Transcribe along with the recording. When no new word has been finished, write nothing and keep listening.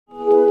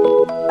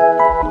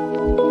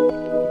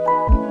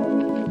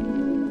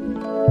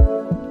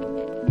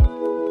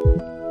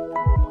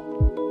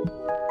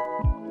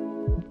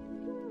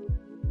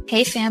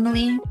Hey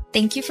family,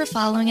 thank you for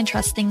following and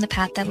trusting the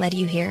path that led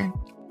you here.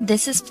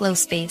 This is Flow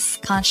Space,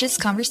 Conscious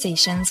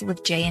Conversations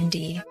with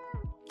J&D.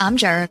 I'm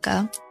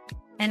Jerica.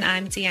 And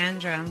I'm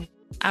Deandra.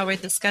 Our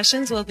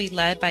discussions will be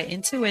led by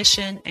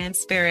intuition and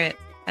spirit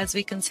as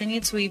we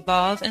continue to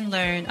evolve and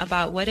learn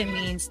about what it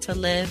means to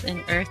live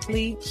an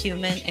earthly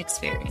human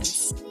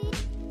experience.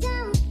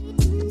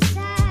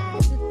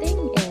 The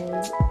thing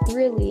is,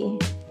 really,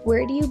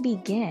 where do you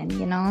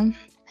begin,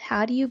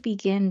 How do you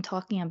begin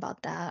talking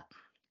about that?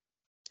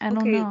 I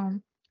don't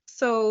know.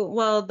 So,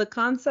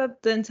 the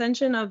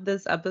intention of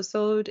this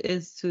episode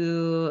is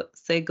to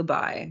say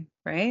goodbye,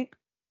 right?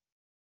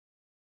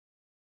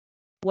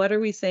 What are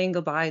we saying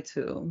goodbye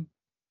to?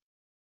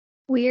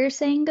 We are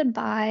saying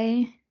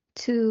goodbye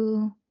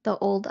to the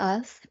old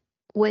us,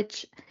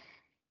 which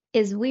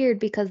is weird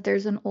because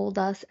there's an old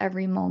us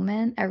every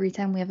moment, every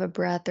time we have a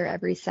breath or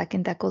every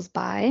second that goes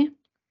by.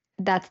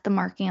 That's the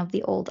marking of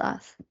the old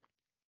us.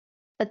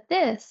 But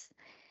this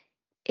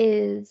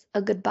is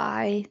a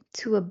goodbye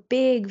to a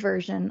big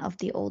version of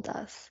the old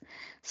us.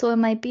 So it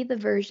might be the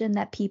version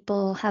that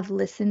people have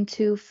listened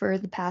to for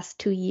the past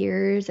 2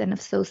 years and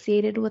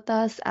associated with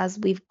us as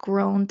we've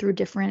grown through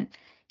different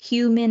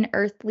human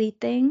earthly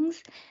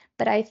things.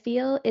 But I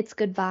feel it's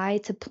goodbye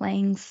to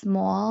playing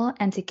small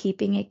and to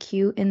keeping it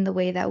cute in the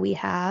way that we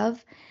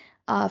have,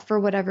 for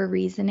whatever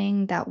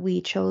reasoning that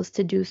we chose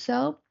to do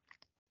so.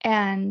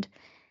 And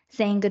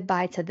saying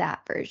goodbye to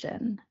that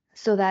version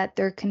so that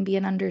there can be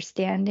an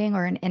understanding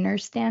or an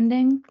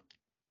understanding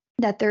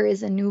that there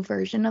is a new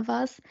version of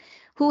us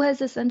who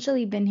has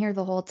essentially been here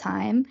the whole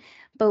time,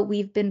 but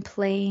we've been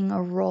playing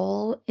a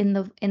role in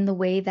the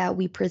way that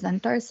we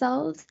present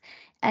ourselves.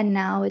 And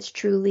now it's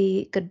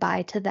truly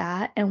goodbye to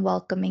that and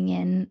welcoming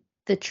in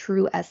the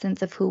true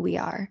essence of who we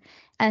are.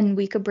 And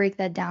we could break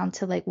that down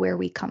to like where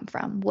we come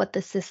from, what the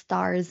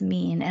sistars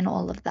mean, and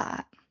all of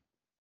that.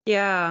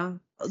 Yeah.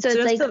 So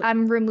it's like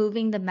I'm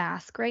removing the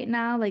mask right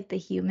now, like the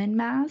human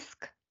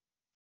mask.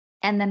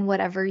 And then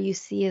whatever you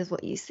see is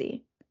what you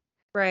see.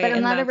 Right. But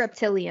I'm not a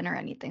reptilian or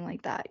anything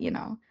like that,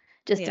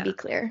 just to be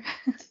clear.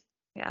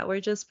 Yeah,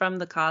 we're just from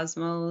the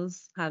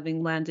cosmos,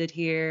 having landed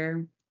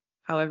here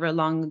however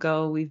long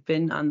ago we've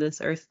been on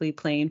this earthly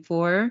plane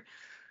for.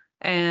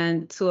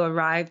 And to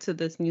arrive to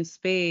this new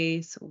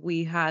space,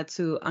 we had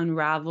to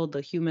unravel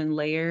the human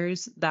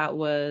layers that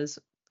was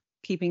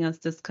keeping us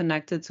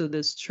disconnected to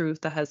this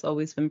truth that has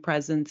always been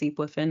present deep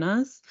within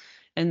us.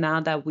 And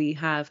now that we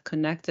have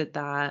connected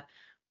that,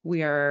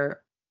 we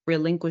are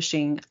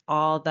relinquishing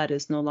all that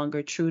is no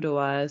longer true to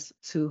us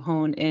to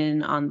hone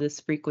in on this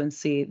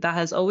frequency that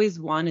has always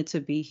wanted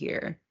to be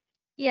here.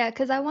 Yeah,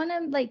 because I want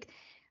to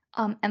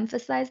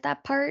emphasize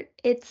that part.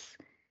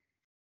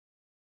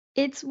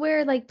 It's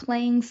where like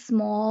playing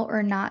small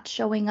or not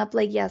showing up,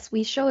 like, yes,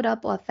 we showed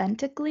up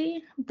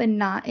authentically, but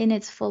not in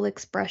its full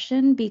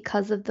expression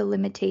because of the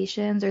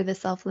limitations or the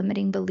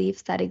self-limiting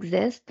beliefs that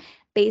exist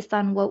based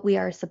on what we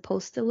are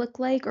supposed to look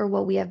like or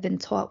what we have been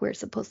taught we're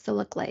supposed to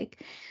look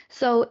like.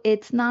 So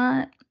it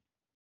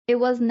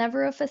was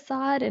never a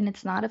facade and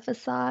it's not a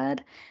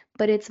facade,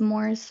 but it's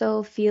more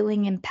so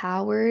feeling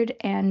empowered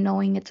and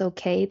knowing it's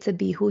okay to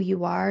be who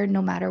you are,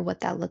 no matter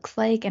what that looks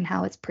like and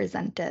how it's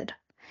presented.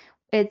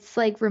 It's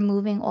like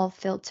removing all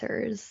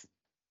filters.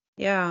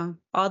 Yeah,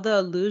 all the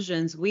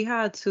illusions. We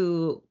had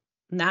to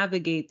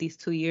navigate these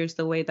 2 years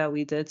the way that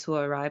we did to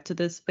arrive to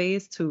this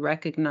space to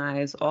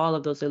recognize all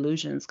of those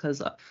illusions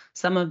because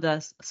some of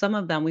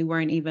them we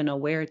weren't even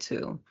aware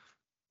to.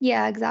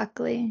 Yeah,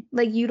 exactly.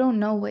 Like you don't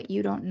know what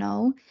you don't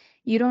know.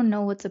 You don't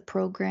know what's a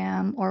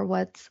program or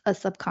what's a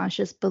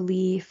subconscious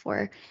belief,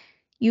 or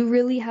you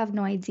really have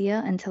no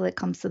idea until it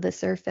comes to the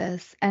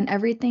surface. And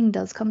everything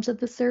does come to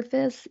the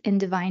surface in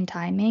divine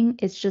timing.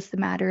 It's just a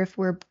matter if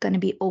we're going to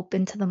be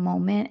open to the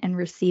moment and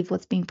receive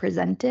what's being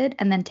presented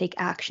and then take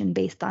action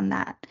based on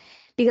that.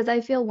 Because I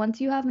feel once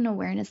you have an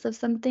awareness of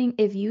something,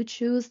 if you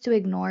choose to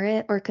ignore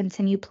it or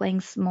continue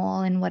playing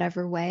small in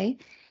whatever way,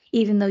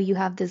 even though you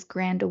have this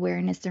grand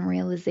awareness and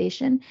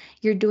realization,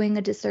 you're doing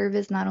a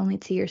disservice not only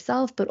to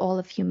yourself, but all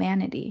of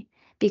humanity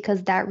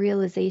because that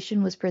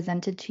realization was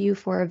presented to you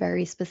for a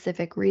very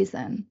specific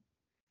reason.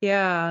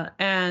 Yeah,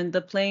 and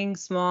the playing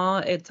small,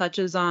 it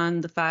touches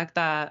on the fact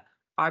that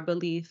our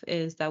belief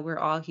is that we're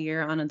all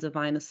here on a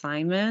divine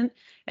assignment,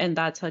 and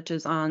that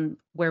touches on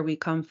where we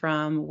come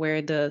from,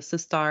 where the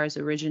stars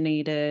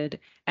originated,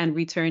 and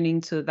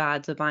returning to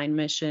that divine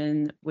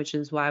mission, which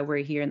is why we're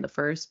here in the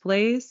first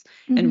place,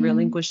 and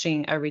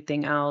relinquishing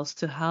everything else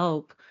to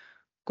help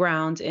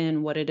ground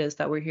in what it is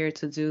that we're here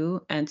to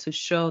do and to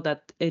show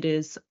that it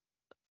is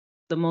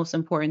the most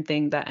important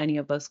thing that any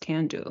of us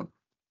can do.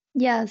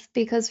 Yes,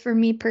 because for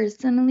me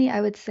personally, I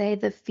would say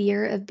the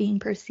fear of being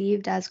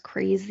perceived as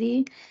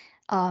crazy,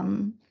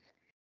 um,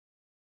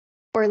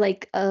 or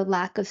like a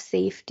lack of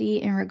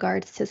safety in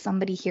regards to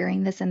somebody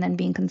hearing this and then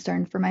being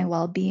concerned for my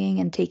well-being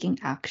and taking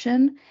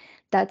action,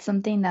 that's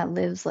something that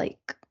lives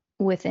like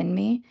within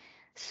me.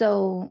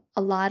 So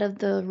a lot of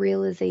the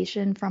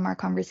realization from our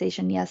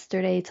conversation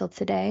yesterday till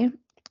today,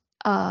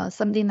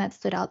 something that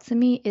stood out to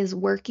me is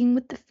working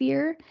with the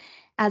fear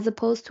as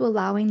opposed to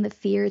allowing the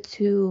fear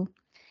to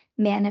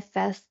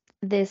manifest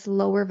this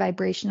lower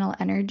vibrational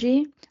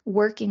energy,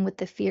 working with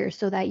the fear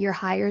so that your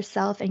higher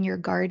self and your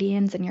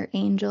guardians and your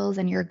angels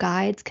and your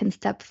guides can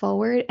step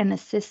forward and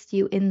assist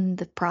you in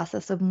the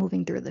process of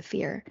moving through the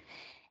fear.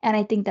 And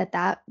I think that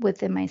that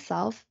within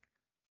myself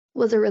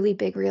was a really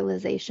big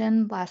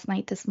realization last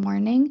night, this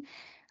morning,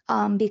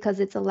 because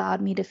it's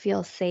allowed me to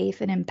feel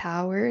safe and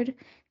empowered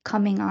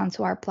coming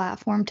onto our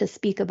platform to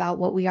speak about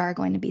what we are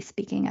going to be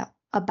speaking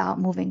about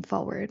moving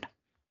forward.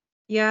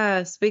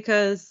 Yes,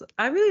 because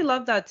I really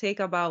love that take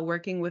about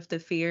working with the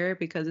fear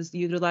because it's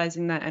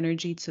utilizing that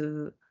energy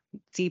to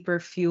deeper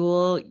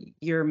fuel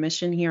your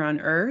mission here on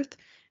earth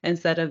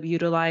instead of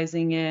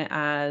utilizing it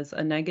as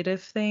a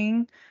negative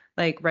thing,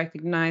 like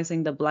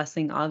recognizing the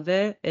blessing of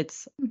it.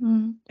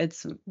 Mhm.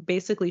 It's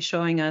basically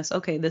showing us,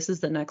 okay, this is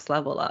the next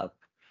level up.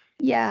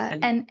 Yeah,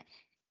 And and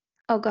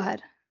oh, go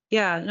ahead.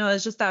 yeah, no,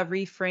 it's just that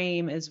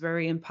reframe is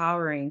very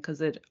empowering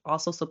because it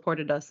also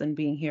supported us in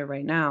being here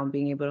right now and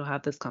being able to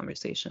have this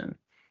conversation.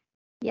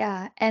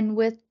 Yeah, and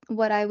with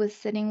what I was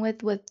sitting with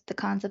the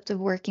concept of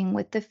working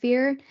with the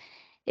fear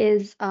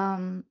is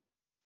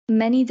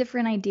many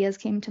different ideas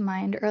came to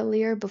mind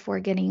earlier before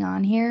getting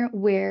on here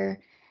where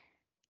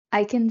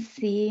I can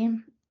see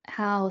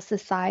how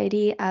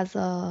society as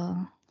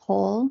a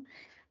whole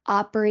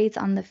operates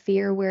on the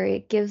fear where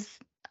it gives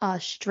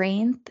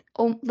strength.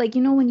 Oh, like,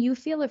 when you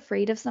feel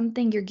afraid of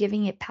something, you're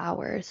giving it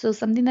power. So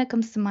something that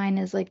comes to mind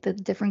is like the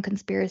different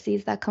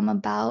conspiracies that come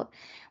about,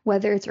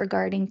 whether it's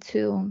regarding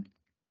to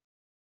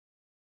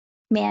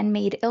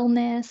man-made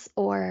illness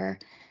or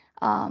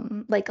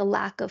like a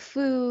lack of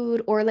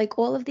food or like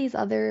all of these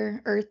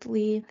other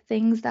earthly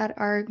things that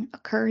are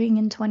occurring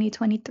in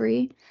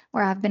 2023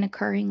 or have been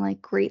occurring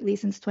like greatly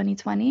since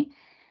 2020.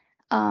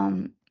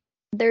 um,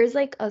 there's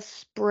like a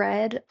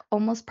spread,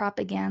 almost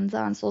propaganda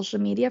on social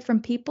media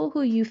from people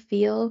who you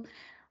feel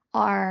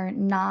are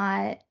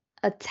not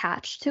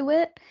attached to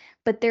it,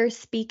 but they're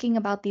speaking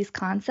about these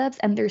concepts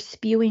and they're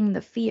spewing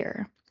the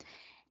fear.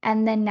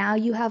 And then now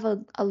you have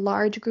a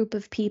large group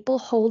of people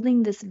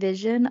holding this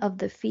vision of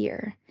the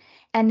fear.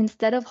 And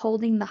instead of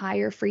holding the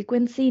higher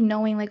frequency,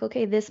 knowing like,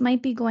 okay, this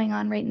might be going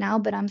on right now,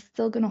 but I'm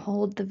still going to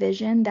hold the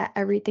vision that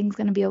everything's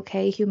going to be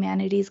okay.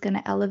 Humanity is going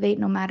to elevate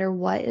no matter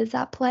what is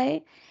at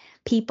play.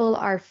 People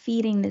are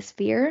feeding this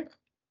fear,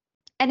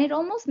 and it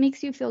almost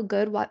makes you feel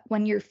good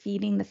when you're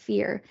feeding the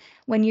fear.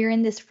 When you're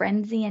in this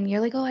frenzy and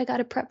you're like, oh, I got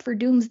to prep for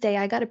doomsday.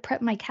 I got to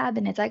prep my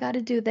cabinets. I got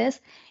to do this.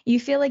 You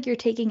feel like you're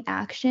taking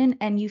action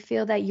and you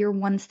feel that you're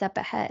one step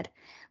ahead.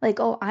 Like,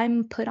 oh,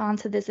 I'm put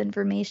onto this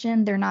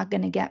information. They're not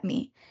going to get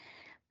me.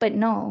 But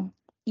no,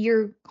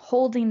 you're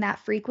holding that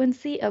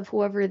frequency of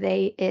whoever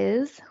they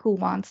is who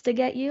wants to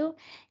get you.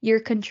 You're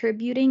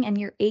contributing and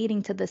you're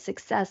aiding to the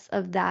success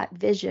of that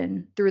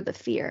vision through the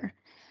fear.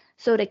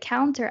 So to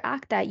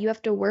counteract that, you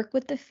have to work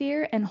with the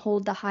fear and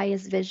hold the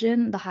highest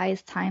vision, the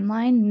highest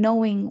timeline,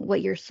 knowing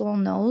what your soul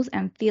knows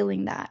and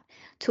feeling that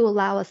to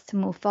allow us to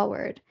move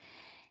forward.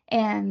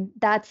 And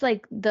that's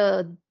like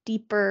the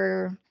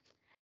deeper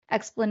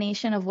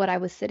explanation of what I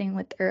was sitting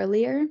with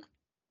earlier,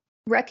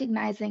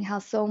 recognizing how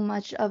so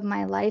much of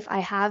my life I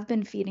have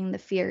been feeding the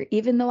fear,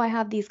 even though I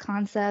have these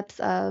concepts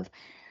of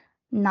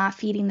not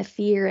feeding the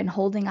fear and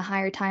holding a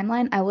higher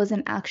timeline. I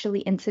wasn't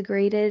actually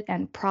integrated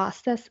and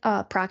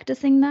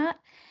practicing that.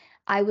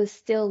 I was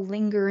still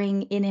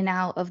lingering in and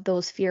out of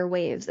those fear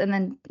waves. And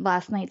then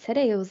last night,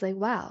 today, it was like,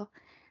 wow,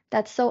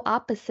 that's so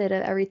opposite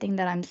of everything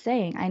that I'm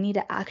saying. I need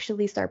to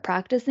actually start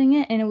practicing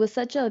it. And it was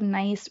such a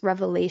nice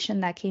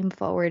revelation that came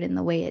forward in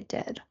the way it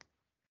did.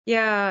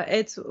 Yeah,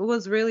 it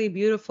was really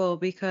beautiful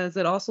because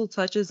it also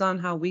touches on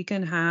how we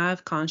can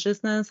have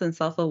consciousness and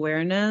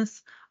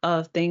self-awareness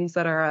of things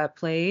that are at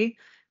play,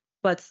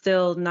 but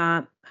still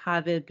not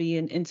have it be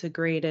an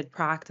integrated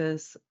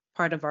practice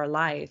part of our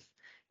life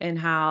and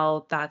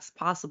how that's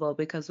possible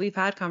because we've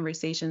had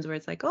conversations where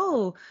it's like,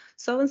 oh,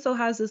 so and so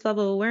has this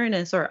level of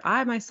awareness, or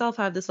I myself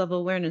have this level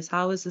of awareness.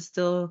 How is this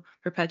still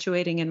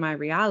perpetuating in my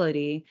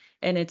reality?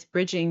 And it's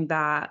bridging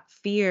that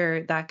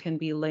fear that can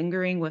be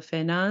lingering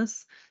within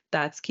us,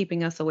 that's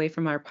keeping us away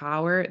from our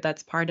power.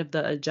 That's part of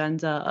the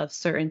agenda of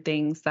certain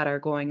things that are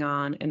going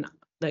on in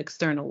the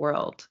external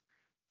world.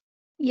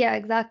 Yeah,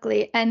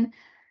 exactly. And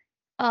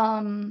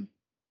um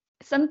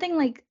something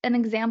like an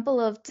example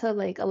of to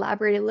like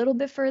elaborate a little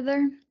bit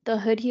further, the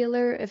Hood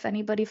Healer, if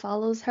anybody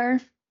follows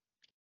her,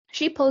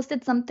 she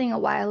posted something a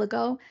while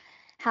ago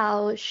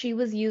how she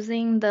was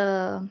using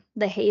the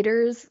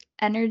haters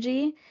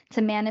energy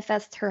to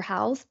manifest her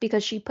house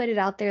because she put it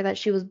out there that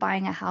she was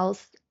buying a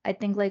house, I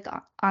think like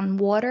on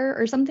water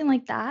or something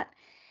like that.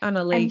 On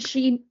a And lake.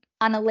 she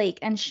on a lake,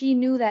 and she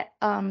knew that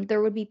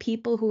there would be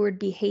people who would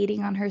be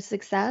hating on her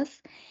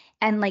success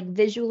and like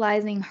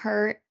visualizing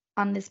her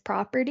on this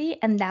property,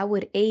 and that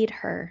would aid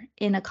her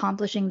in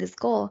accomplishing this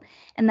goal.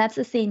 And that's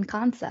the same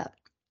concept.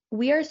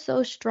 we are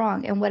so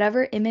strong, and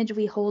whatever image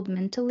we hold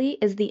mentally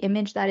is the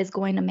image that is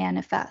going to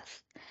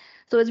manifest.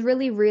 So it's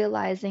really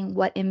realizing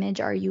what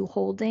image are you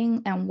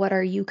holding and what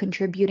are you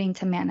contributing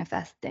to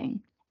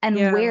manifesting and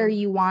Yeah. where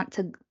you want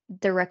to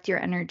direct your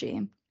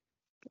energy.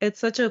 It's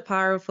such a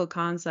powerful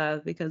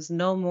concept because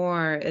no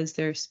more is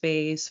there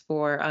space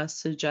for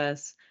us to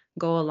just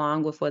go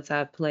along with what's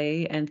at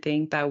play and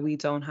think that we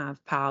don't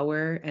have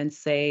power and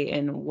say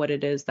in what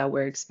it is that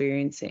we're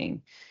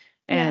experiencing.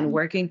 Yeah. And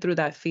working through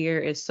that fear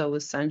is so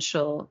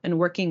essential, and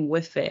working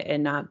with it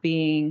and not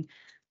being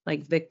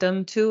like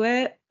victim to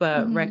it,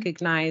 but Hmm.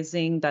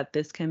 recognizing that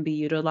this can be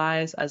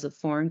utilized as a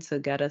form to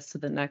get us to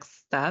the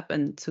next step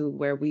and to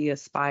where we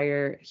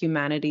aspire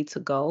humanity to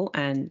go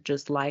and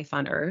just life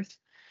on earth,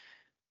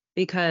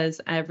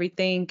 because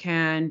everything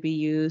can be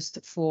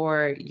used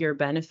for your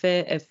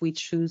benefit if we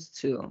choose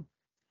to.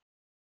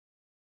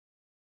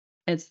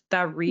 It's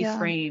that Yeah.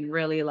 reframe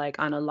really like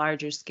on a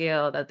larger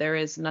scale that there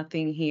is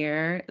nothing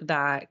here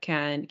that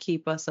can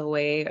keep us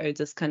away or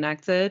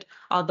disconnected.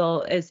 Although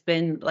it's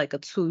been like a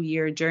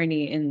 2-year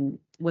journey in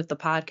with the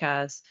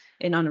podcast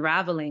in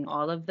unraveling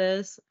all of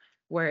this,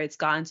 where it's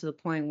gotten to the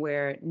point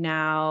where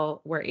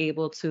now we're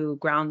able to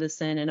ground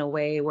this in a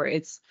way where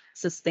it's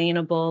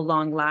sustainable,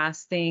 long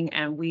lasting,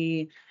 and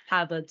we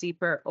have a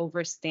deeper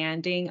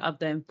understanding of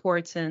the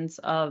importance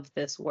of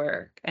this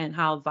work and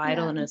how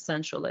vital Yeah. and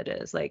essential it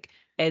is. Like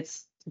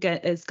it's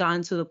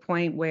gone to the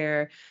point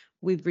where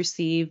we've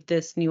received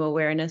this new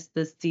awareness,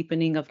 this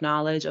deepening of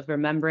knowledge, of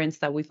remembrance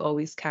that we've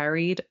always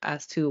carried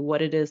as to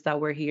what it is that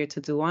we're here to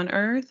do on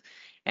earth.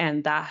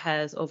 And that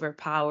has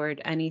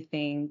overpowered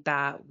anything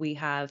that we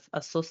have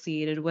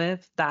associated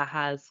with that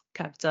has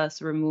kept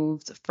us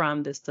removed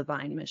from this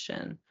divine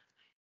mission.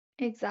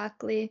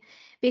 Exactly.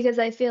 Because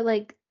I feel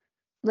like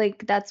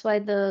that's why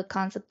the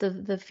concept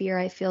of the fear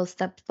I feel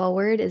stepped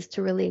forward is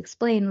to really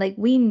explain. Like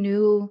we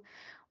knew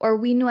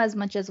as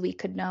much as we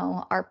could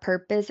know our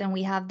purpose, and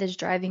we have this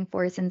driving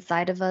force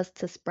inside of us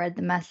to spread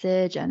the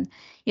message and,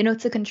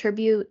 to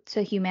contribute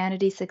to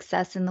humanity's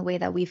success in the way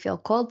that we feel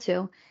called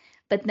to.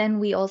 But then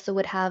we also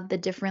would have the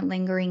different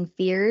lingering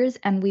fears,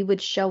 and we would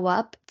show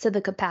up to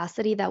the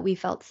capacity that we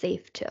felt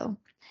safe to.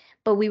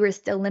 But we were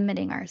still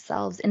limiting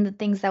ourselves in the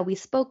things that we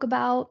spoke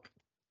about,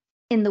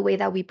 in the way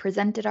that we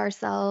presented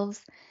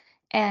ourselves.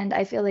 And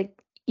I feel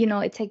like,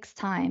 it takes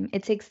time.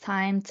 It takes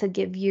time to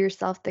give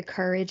yourself the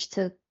courage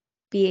to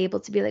be able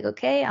to be like,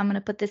 okay, I'm going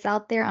to put this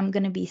out there. I'm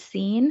going to be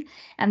seen.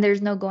 And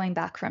there's no going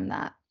back from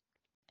that.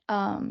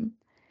 Um,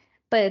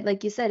 but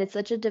like you said, it's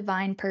such a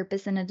divine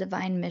purpose and a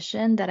divine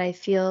mission that I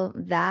feel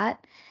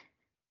that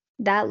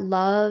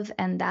love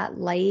and that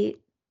light,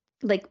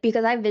 like,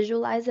 because I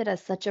visualize it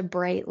as such a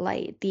bright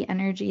light, the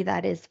energy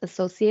that is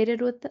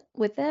associated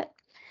with it.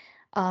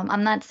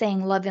 I'm not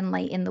saying love and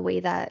light in the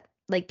way that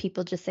like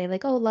people just say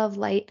like, oh, love,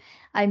 light.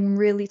 I'm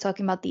really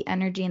talking about the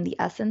energy and the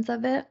essence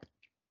of it.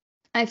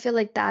 I feel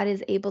like that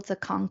is able to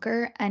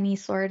conquer any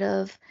sort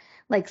of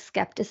like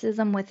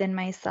skepticism within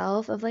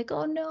myself of like,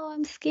 oh no,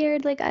 I'm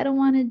scared, like I don't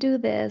want to do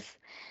this.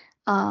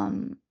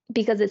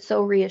 Because it's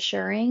so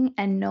reassuring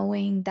and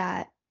knowing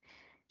that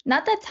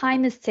not that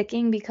time is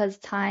ticking because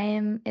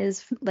time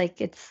is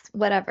like it's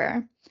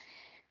whatever,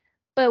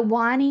 but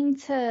wanting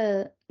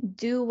to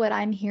do what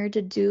I'm here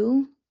to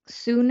do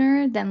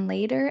sooner than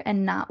later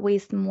and not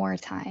waste more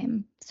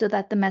time so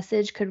that the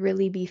message could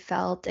really be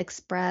felt,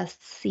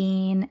 expressed,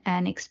 seen,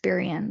 and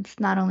experienced,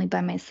 not only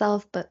by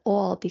myself, but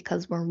all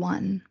because we're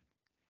one.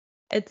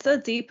 It's a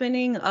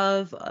deepening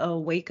of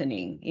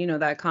awakening,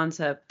 that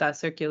concept that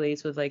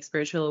circulates with like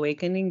spiritual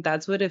awakening.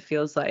 That's what it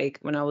feels like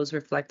when I was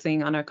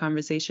reflecting on our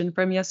conversation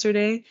from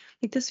yesterday.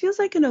 Like, this feels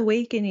like an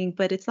awakening,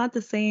 but it's not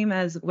the same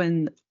as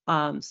when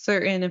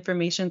certain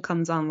information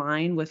comes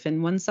online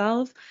within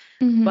oneself,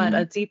 but Hmm.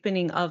 a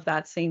deepening of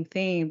that same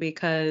thing,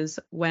 because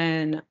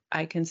when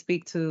I can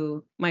speak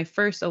to my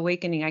first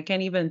awakening, I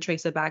can't even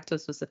trace it back to a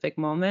specific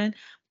moment,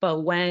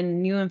 but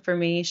when new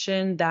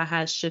information that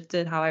has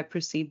shifted how I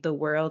perceive the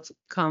world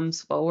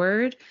comes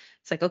forward,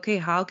 it's like, okay,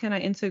 how can I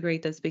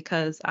integrate this?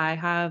 Because I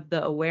have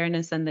the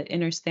awareness and the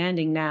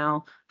understanding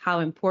now how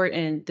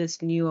important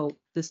this new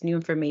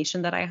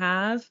information that I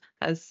have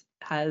has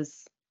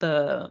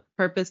the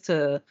purpose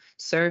to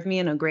serve me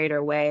in a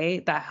greater way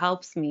that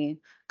helps me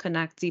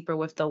connect deeper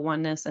with the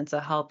oneness and to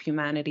help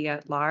humanity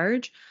at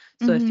large.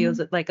 So it feels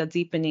Hmm. like a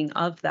deepening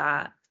of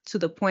that to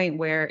the point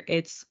where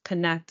it's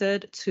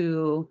connected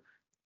to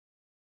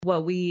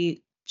what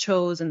we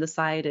chose and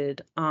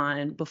decided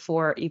on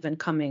before even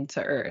coming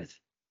to Earth.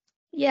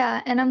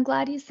 Yeah, and I'm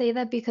glad you say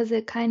that because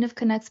it kind of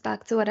connects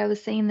back to what I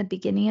was saying in the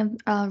beginning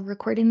of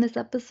recording this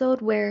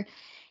episode, where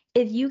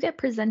if you get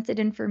presented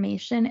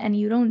information and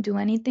you don't do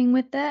anything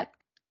with it,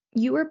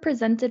 you were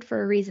presented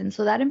for a reason.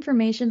 So that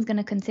information is going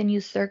to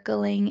continue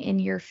circling in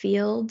your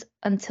field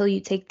until you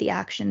take the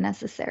action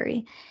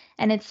necessary.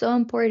 And it's so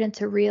important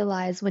to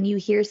realize when you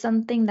hear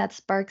something that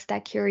sparks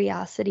that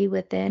curiosity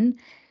within,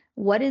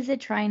 what is it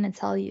trying to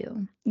tell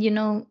you? You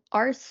know,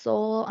 our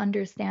soul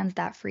understands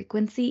that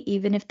frequency,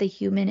 even if the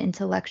human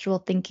intellectual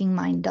thinking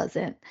mind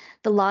doesn't.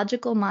 The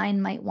logical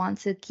mind might want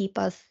to keep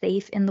us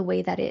safe in the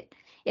way that it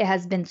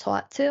has been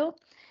taught to,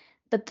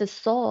 but the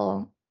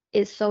soul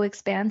is so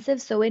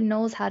expansive, so it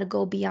knows how to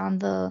go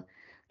beyond the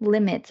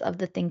limits of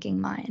the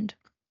thinking mind.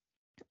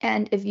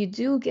 And if you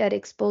do get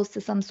exposed to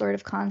some sort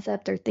of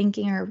concept or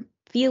thinking or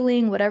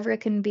feeling, whatever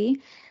it can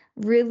be,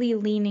 really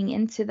leaning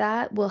into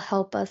that will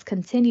help us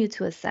continue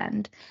to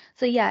ascend.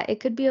 So, yeah, it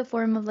could be a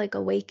form of like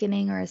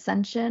awakening or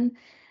ascension,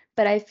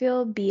 but I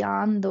feel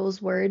beyond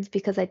those words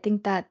because I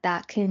think that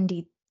that can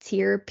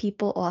deter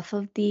people off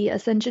of the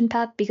ascension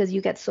path because you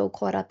get so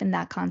caught up in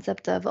that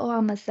concept of, oh,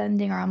 I'm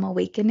ascending or I'm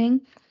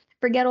awakening.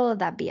 Forget all of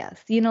that BS.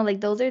 You know,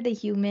 like those are the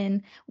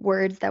human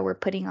words that we're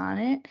putting on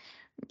it.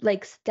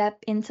 Like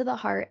step into the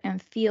heart and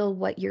feel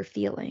what you're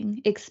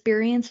feeling.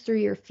 Experience through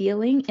your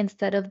feeling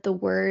instead of the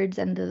words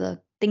and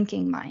the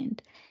thinking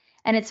mind.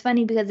 And it's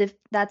funny because if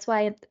that's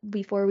why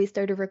before we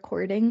started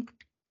recording,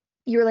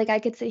 you were like, I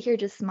could sit here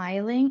just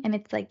smiling. And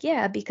it's like,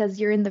 yeah, because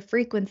you're in the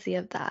frequency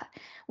of that.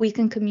 We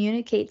can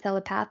communicate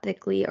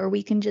telepathically or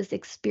we can just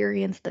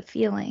experience the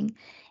feeling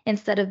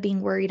instead of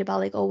being worried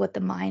about, like, oh, what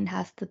the mind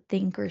has to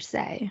think or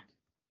say.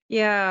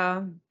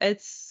 Yeah,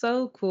 it's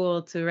so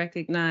cool to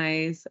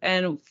recognize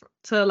and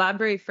to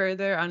elaborate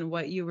further on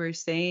what you were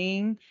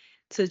saying,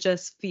 to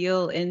just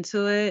feel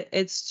into it.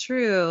 It's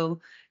true.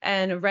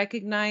 And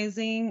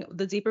recognizing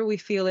the deeper we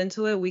feel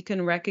into it, we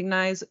can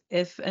recognize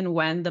if and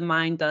when the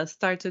mind does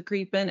start to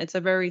creep in. It's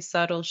a very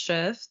subtle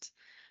shift,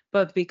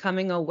 but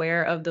becoming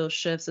aware of those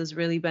shifts is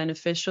really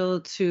beneficial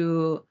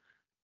to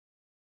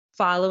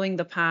following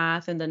the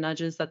path and the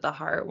nudges that the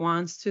heart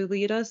wants to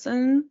lead us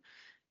in.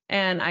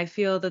 And I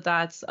feel that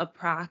that's a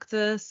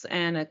practice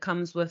and it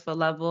comes with a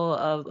level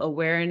of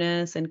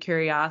awareness and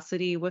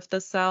curiosity with the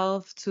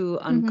self to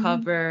Hmm.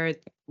 uncover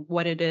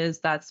what it is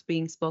that's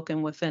being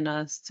spoken within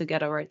us to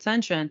get our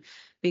attention,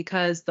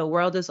 because the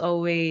world is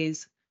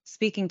always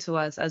speaking to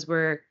us as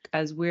we're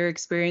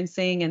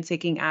experiencing and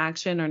taking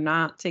action or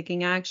not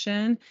taking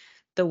action.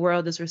 The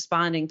world is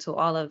responding to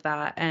all of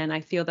that, and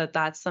I feel that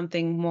that's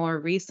something more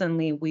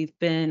recently we've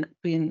been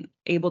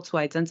able to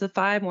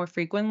identify more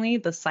frequently,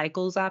 the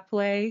cycles at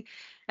play,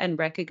 and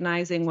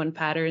recognizing when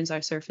patterns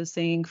are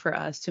surfacing for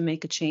us to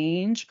make a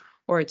change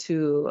or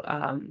to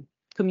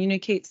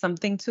communicate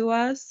something to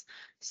us.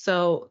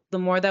 So the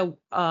more that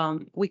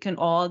we can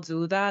all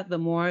do that, the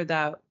more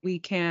that we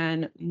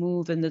can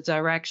move in the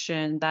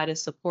direction that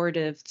is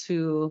supportive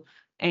to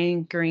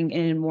anchoring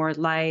in more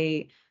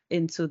light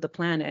into the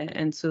planet,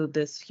 into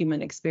this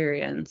human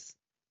experience.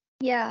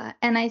 Yeah,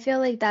 and I feel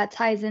like that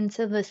ties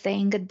into the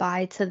saying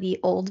goodbye to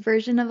the old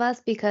version of us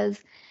because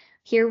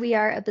here we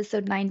are,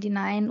 episode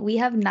 99. We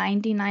have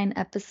 99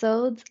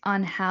 episodes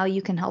on how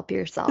you can help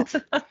yourself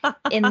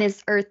in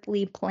this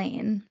earthly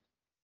plane.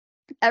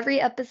 Every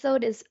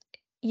episode is,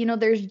 you know,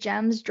 there's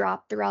gems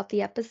dropped throughout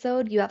the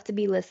episode. You have to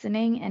be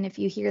listening, and if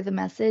you hear the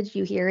message,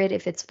 you hear it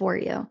if it's for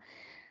you.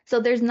 So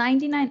there's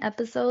 99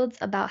 episodes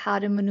about how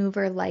to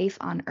maneuver life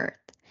on Earth.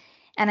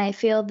 And I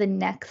feel the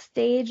next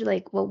stage,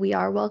 like what we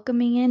are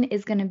welcoming in,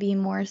 is going to be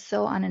more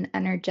so on an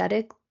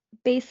energetic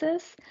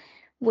basis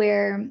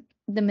where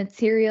the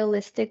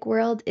materialistic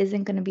world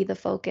isn't going to be the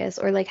focus,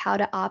 or like how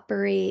to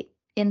operate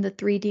in the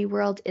 3D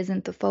world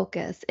isn't the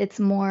focus. It's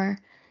more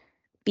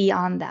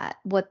beyond that,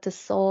 what the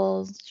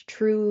soul's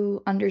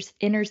true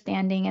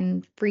understanding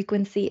and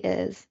frequency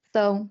is.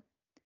 So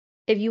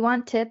if you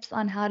want tips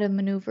on how to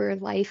maneuver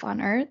life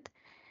on Earth,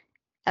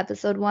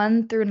 episode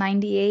 1 through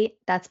 98,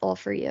 that's all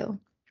for you.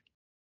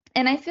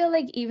 And I feel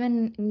like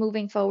even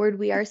moving forward,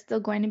 we are still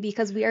going to be,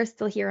 because we are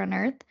still here on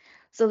Earth.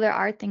 So there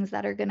are things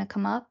that are going to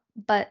come up.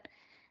 But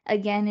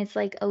again, it's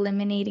like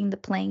eliminating the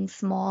playing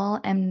small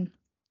and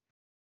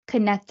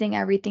connecting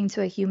everything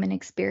to a human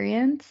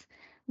experience.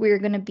 We're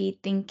going to be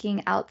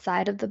thinking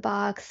outside of the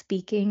box,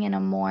 speaking in a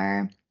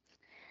more,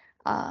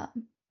 uh,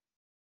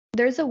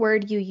 there's a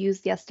word you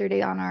used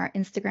yesterday on our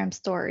Instagram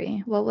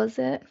story. What was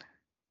it?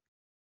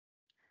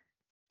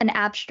 An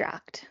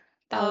abstract.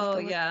 That was Oh,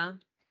 the word. yeah.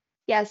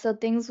 Yeah, so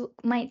things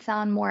might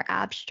sound more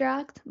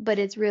abstract, but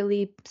it's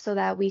really so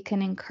that we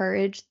can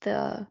encourage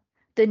the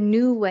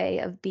new way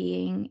of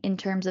being in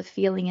terms of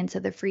feeling into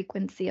the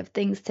frequency of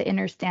things to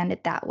understand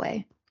it that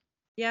way.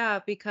 Yeah,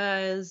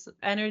 because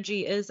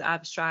energy is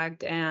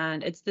abstract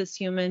and it's this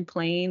human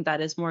plane that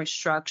is more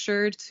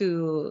structured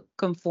to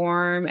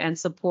conform and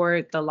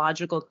support the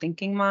logical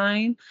thinking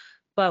mind.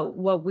 But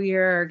what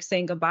we're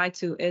saying goodbye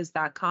to is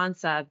that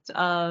concept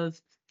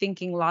of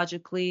thinking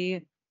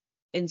logically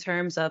in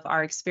terms of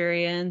our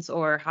experience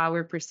or how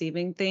we're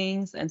perceiving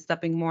things, and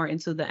stepping more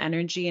into the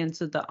energy,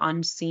 into the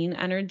unseen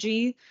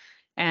energy,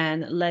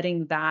 and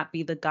letting that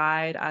be the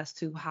guide as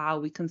to how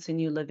we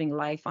continue living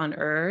life on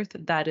earth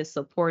that is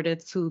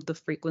supported to the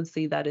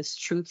frequency that is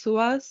true to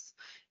us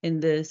in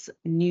this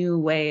new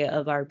way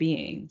of our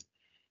being.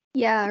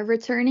 Yeah,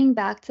 returning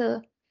back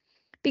to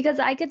Because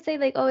I could say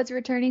like, oh, it's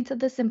returning to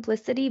the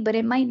simplicity, but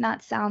it might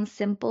not sound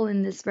simple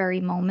in this very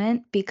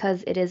moment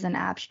because it is an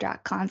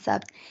abstract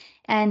concept.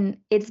 And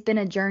it's been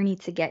a journey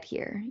to get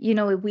here.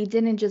 We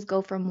didn't just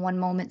go from one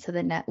moment to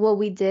the next. Well,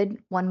 we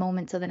did one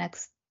moment to the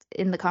next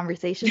in the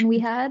conversation we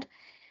had,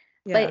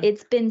 but Yeah.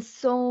 it's been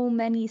so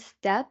many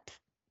steps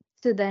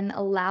to then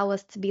allow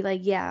us to be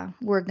like, yeah,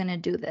 we're gonna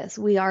do this.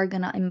 We are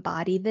gonna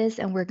embody this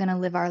and we're gonna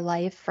live our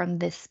life from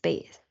this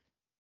space.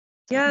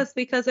 So, Yes,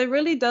 because it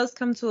really does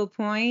come to a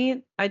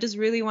point. I just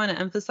really want to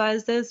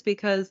emphasize this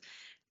because,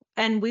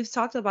 and we've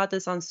talked about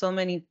this on so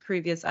many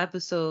previous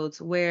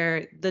episodes,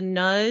 where the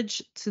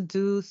nudge to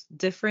do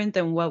different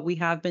than what we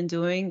have been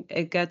doing,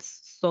 it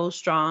gets so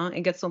strong.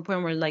 It gets to a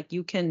point where like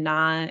you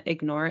cannot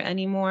ignore it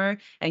anymore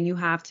and you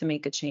have to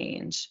make a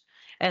change.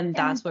 And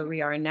yeah, that's where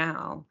we are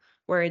now,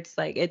 where it's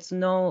like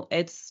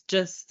it's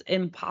just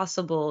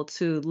impossible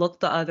to look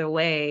the other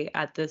way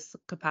at this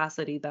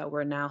capacity that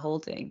we're now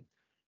holding.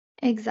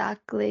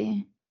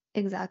 exactly.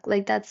 Exactly.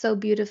 Like that's so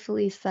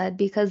beautifully said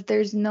because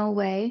there's no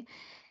way.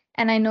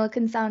 And I know it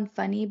can sound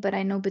funny, but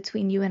I know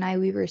between you and I,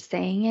 we were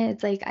saying it.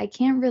 It's like I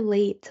can't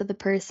relate to the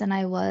person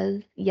I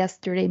was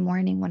yesterday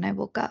morning when I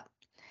woke up.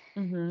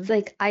 It's Hmm.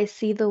 like I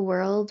see the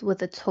world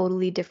with a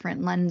totally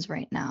different lens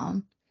right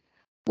now,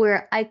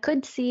 where I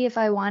could see if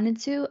I wanted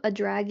to a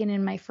dragon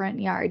in my front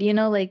yard.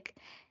 Like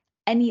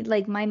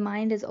like my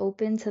mind is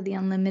open to the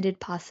unlimited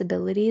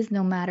possibilities,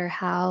 no matter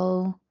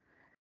how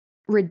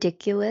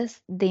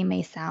ridiculous they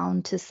may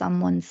sound to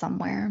someone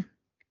somewhere.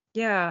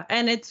 Yeah,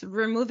 and it's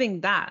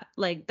removing that,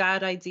 like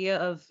that idea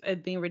of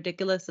it being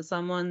ridiculous to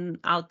someone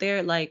out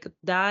there, like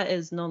that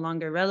is no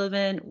longer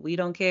relevant. We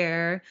don't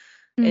care.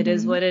 It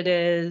is Hmm. what it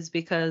is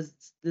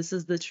because this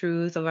is the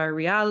truth of our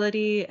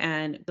reality.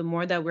 And the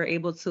more that we're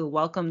able to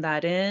welcome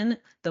that in,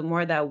 the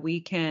more that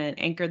we can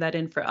anchor that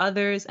in for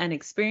others and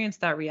experience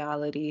that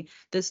reality.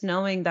 This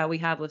knowing that we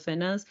have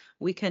within us,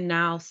 we can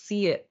now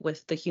see it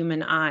with the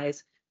human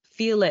eyes,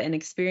 feel it and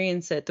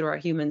experience it through our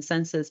human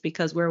senses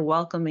because we're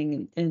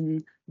welcoming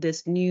in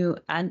this new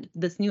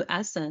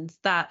essence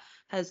that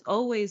has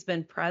always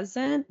been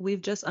present.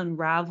 We've just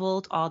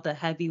unraveled all the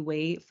heavy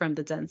weight from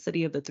the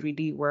density of the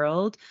 3D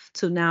world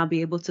to now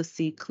be able to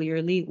see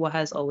clearly what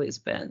has always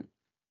been.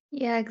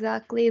 Yeah,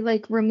 exactly.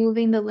 Like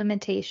removing the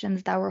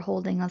limitations that were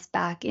holding us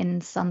back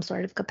in some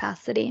sort of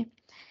capacity.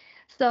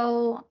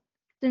 So,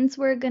 since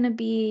we're going to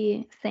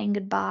be saying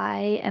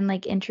goodbye and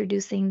like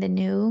introducing the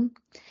new,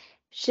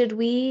 should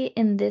we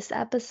in this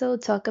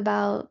episode talk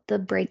about the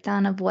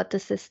breakdown of what the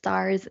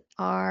Sistars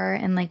are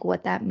and like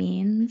what that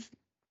means?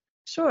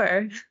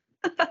 Sure.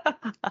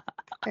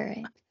 All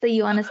right. So,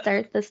 you want to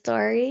start the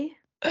story?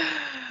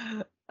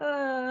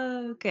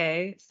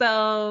 Okay,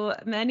 so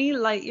many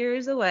light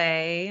years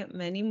away,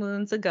 many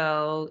moons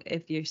ago,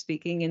 if you're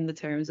speaking in the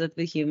terms of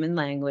the human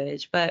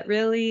language, but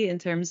really in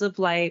terms of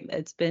light,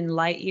 it's been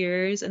light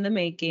years in the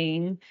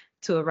making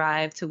to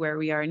arrive to where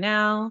we are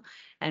now.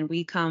 And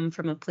we come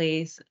from a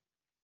place,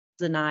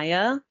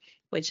 Zanaya,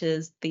 which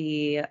is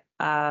the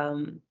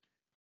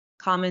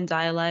common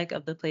dialect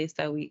of the place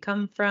that we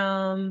come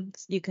from.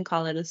 You can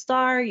call it a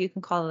star, you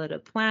can call it a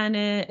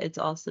planet. It's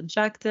all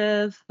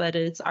subjective, but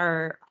it's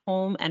our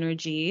home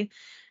energy.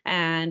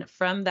 And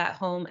from that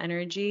home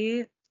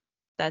energy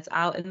that's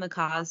out in the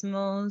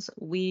cosmos,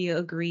 we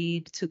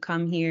agreed to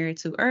come here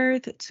to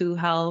Earth to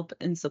help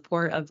in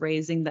support of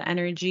raising the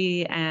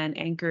energy and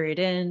anchor it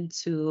in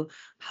to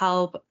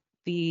help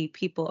the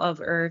people of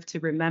Earth to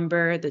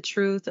remember the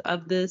truth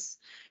of this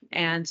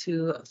and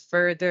to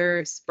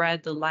further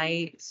spread the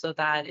light so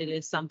that it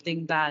is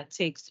something that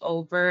takes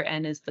over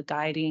and is the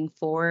guiding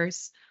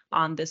force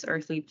on this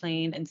earthly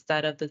plane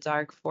instead of the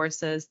dark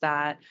forces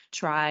that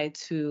try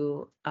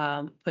to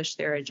push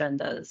their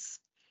agendas.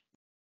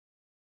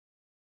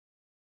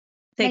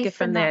 Take it Nice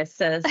from there,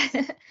 synopsis.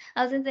 sis.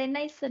 I was gonna say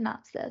nice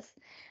synopsis.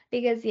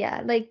 Because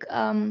yeah, like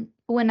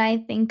when I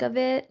think of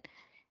it,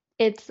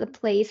 it's a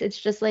place, it's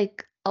just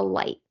like a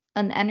light,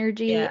 an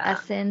energy, Yeah.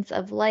 essence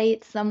of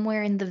light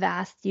somewhere in the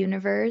vast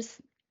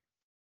universe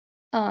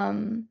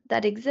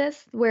that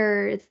exists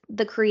where it's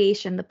the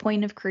creation, the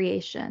point of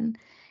creation.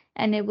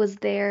 And it was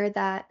there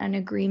that an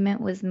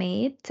agreement was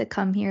made to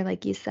come here,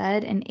 like you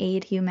said, and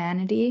aid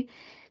humanity.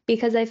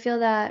 Because I feel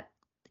that,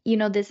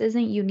 this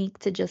isn't unique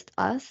to just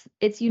us.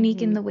 It's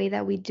unique in Hmm. the way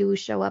that we do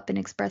show up and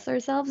express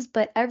ourselves,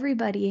 but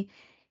everybody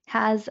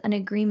has an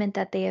agreement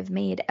that they have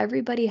made.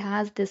 Everybody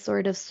has this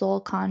sort of soul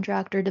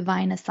contract or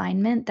divine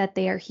assignment that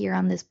they are here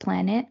on this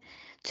planet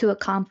to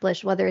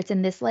accomplish, whether it's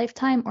in this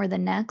lifetime or the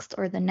next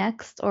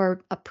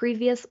or a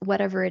previous,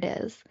 whatever it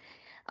is.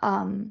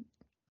 Um,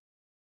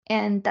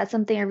 and that's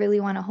something I really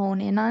want to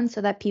hone in on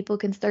so that people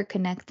can start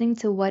connecting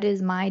to what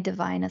is my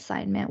divine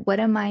assignment? What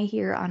am I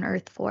here on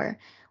earth for?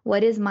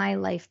 What is my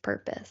life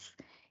purpose?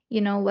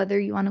 Whether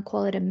you want to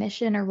call it a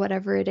mission or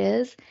whatever it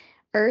is,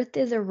 earth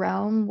is a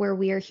realm where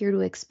we are here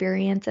to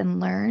experience and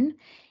learn.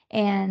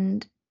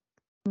 And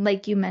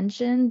like you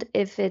mentioned,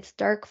 if it's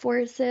dark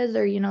forces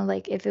or,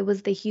 like if it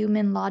was the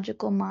human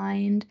logical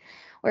mind,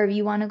 or if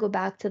you want to go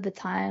back to the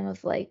time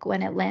of like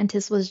when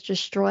Atlantis was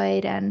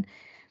destroyed and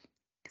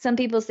some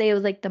people say it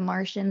was like the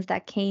Martians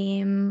that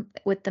came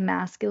with the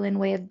masculine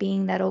way of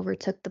being that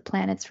overtook the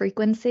planet's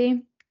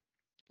frequency.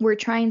 We're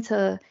trying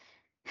to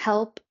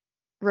help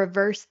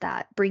reverse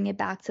that, bring it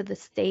back to the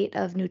state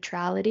of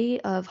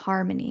neutrality, of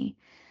harmony.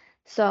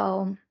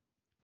 So,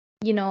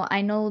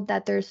 I know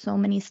that there's so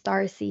many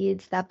star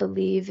seeds that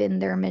believe in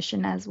their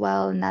mission as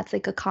well, and that's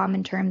like a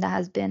common term that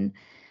has been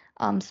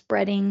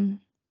spreading,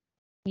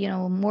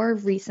 more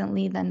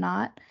recently than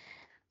not.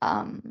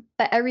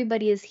 But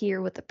everybody is here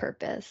with a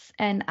purpose,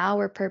 and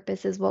our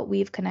purpose is what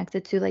we've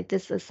connected to, like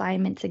this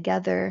assignment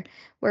together,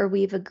 where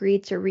we've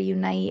agreed to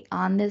reunite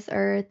on this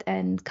earth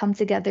and come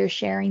together,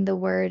 sharing the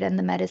word and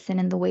the medicine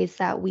in the ways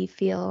that we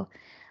feel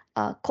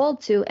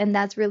called to, and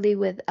that's really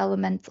with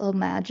elemental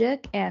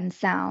magic and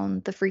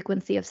sound, the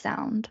frequency of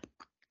sound.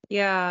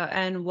 Yeah,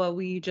 and what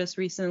we just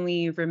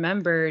recently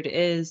remembered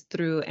is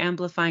through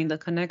amplifying the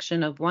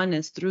connection of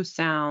oneness through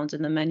sound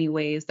in the many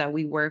ways that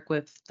we work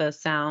with the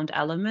sound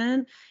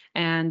element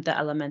and the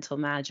elemental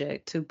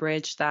magic to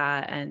bridge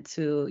that and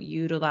to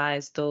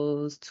utilize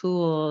those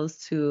tools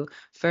to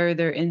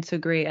further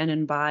integrate and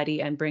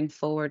embody and bring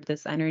forward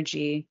this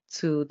energy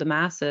to the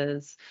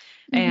masses.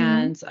 Hmm.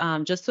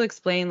 And just to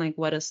explain like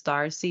what a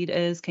star seed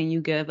is, can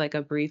you give like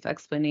a brief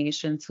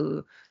explanation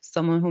to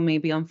someone who may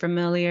be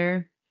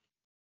unfamiliar?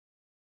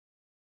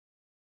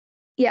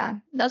 Yeah,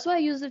 that's why I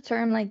use the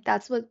term, like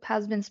that's what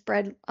has been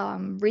spread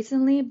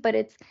recently, but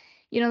it's,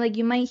 like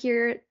you might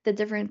hear the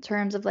different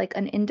terms of like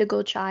an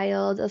indigo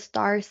child, a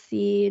star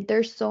seed.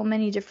 There's so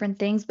many different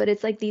things, but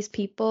it's like these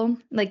people,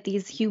 like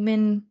these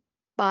human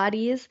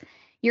bodies,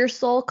 your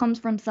soul comes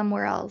from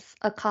somewhere else,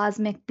 a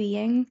cosmic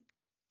being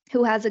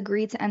who has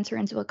agreed to enter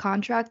into a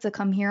contract to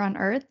come here on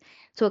Earth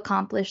to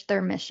accomplish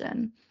their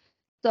mission.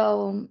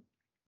 So,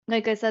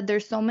 like I said,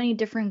 there's so many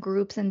different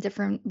groups and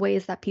different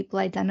ways that people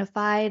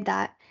identify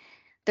that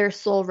their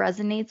soul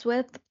resonates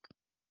with.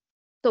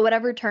 So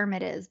whatever term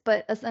it is,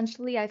 but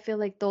essentially I feel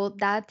like though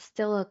that's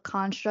still a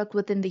construct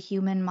within the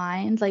human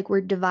mind, like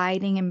we're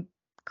dividing and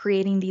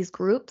creating these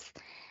groups.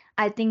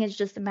 I think it's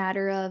just a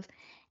matter of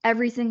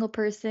every single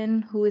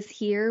person who is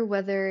here,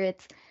 whether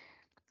it's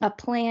a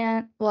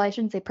plant, well, I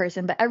shouldn't say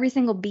person, but every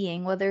single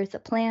being, whether it's a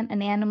plant,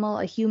 an animal,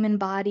 a human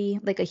body,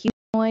 like a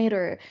humanoid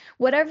or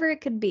whatever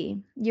it could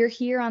be, you're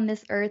here on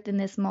this earth in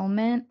this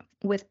moment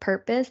with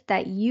purpose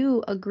that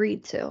you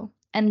agreed to.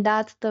 And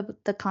that's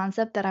the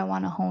concept that I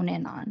want to hone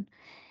in on.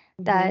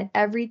 That Mhm.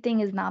 everything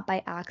is not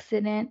by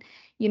accident.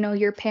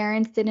 Your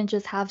parents didn't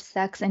just have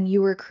sex and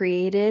you were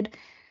created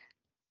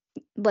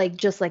like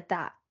just like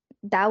that.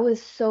 That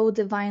was so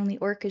divinely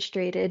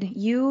orchestrated.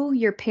 You,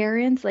 your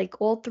parents,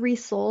 like all three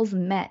souls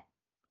met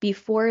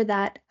before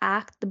that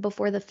act,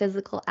 before the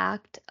physical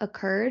act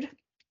occurred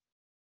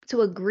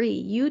to agree.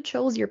 You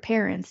chose your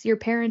parents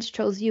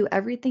chose you.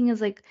 Everything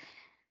is like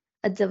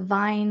a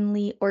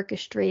divinely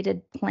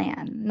orchestrated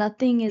plan.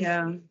 Nothing is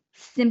Yeah.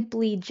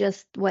 simply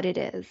just what it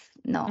is.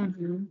 No,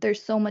 Mhm.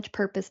 there's so much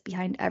purpose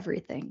behind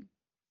everything.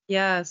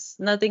 Yes,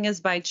 nothing is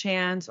by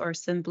chance or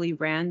simply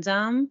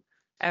random.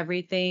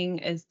 Everything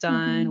is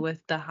done Hmm.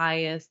 with the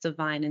highest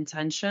divine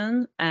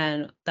intention,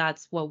 and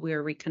that's what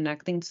we're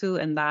reconnecting to,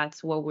 and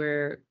that's what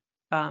we're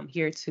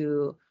here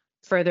to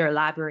further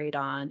elaborate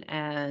on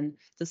and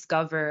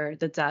discover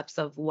the depths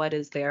of what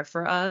is there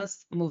for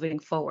us moving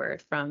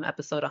forward from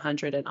episode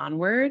 100 and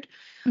onward.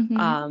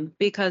 Hmm.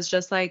 Because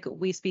just like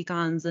we speak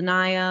on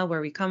Zanaya,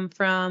 where we come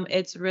from,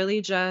 it's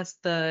really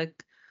just the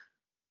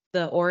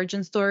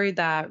origin story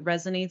that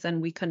resonates and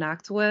we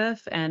connect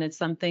with, and it's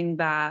something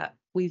that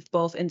we've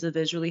both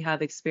individually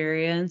have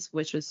experienced,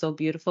 which is so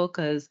beautiful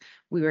because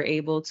we were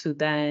able to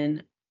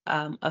then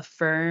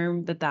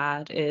affirm that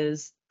that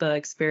is the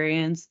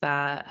experience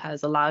that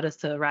has allowed us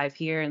to arrive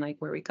here and like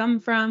where we come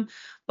from.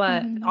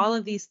 But Hmm. all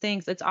of these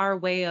things, it's our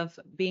way of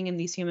being in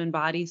these human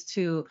bodies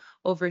to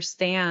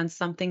overstand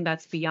something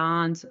that's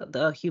beyond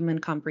the human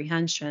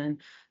comprehension.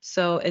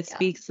 So it Yeah,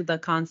 speaks to the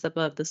concept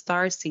of the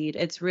star seed.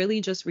 It's really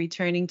just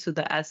returning to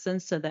the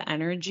essence, to the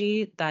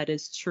energy that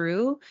is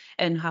true.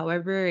 And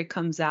however it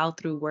comes out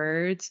through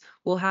words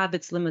will have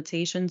its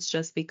limitations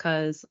just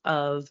because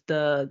of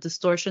the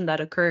distortion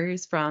that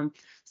occurs from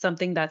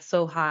something that's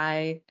so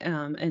high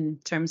in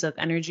terms of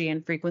energy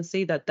and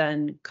frequency that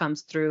then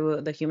comes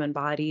through the human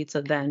body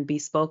to then be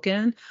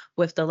spoken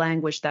with the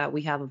language that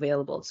we have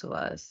available to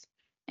us.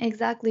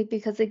 exactly.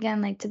 Because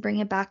again, like to bring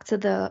it back to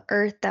the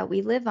earth that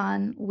we live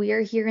on, we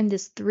are here in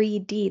this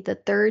 3D, the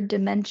third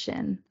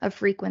dimension of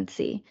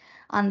frequency,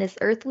 on this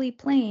earthly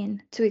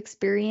plane to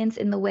experience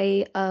in the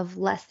way of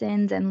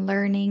lessons and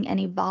learning and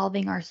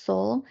evolving our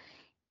soul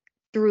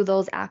through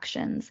those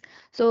actions.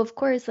 So, of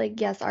course,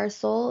 like, yes, our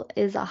soul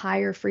is a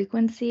higher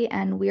frequency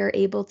and we are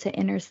able to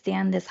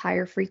understand this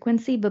higher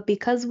frequency. But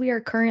because we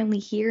are currently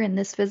here in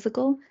this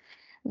physical,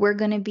 we're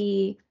going to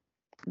be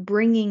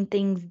bringing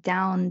things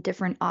down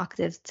different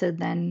octaves to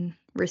then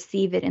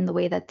receive it in the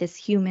way that this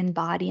human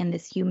body and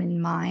this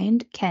human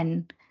mind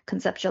can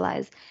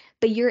conceptualize.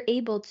 but you're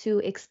able to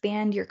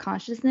expand your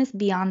consciousness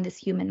beyond this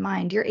human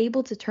mind. You're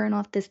able to turn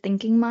off this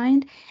thinking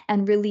mind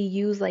and really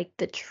use like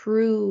the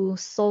true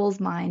soul's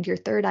mind, your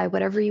third eye,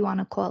 whatever you want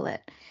to call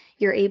it.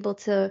 You're able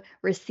to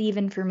receive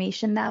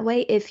information that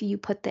way if you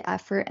put the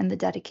effort and the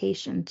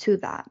dedication to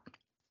that.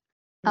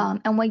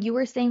 And what you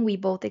were saying, we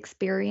both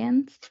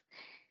experienced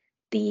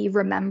the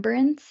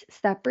remembrance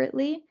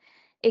separately,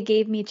 it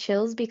gave me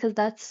chills because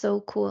that's so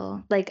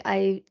cool. Like,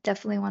 I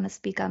definitely want to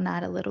speak on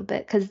that a little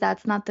bit because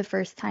that's not the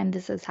first time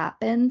this has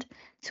happened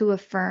to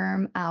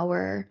affirm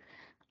our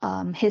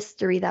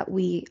history that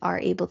we are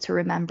able to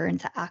remember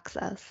and to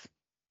access.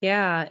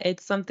 Yeah,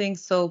 it's something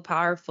so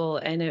powerful.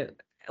 And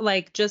it,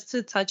 like, just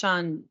to touch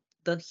on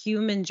the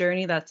human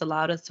journey that's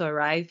allowed us to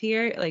arrive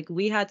here, like,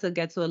 we had to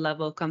get to a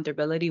level of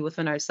comfortability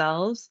within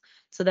ourselves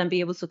to then be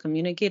able to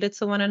communicate it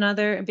to one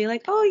another and be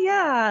like, oh,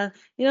 yeah,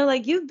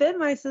 like, you've been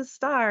my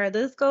sister.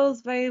 This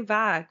goes way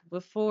back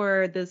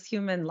before this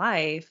human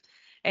life.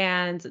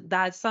 And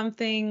that's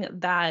something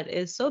that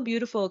is so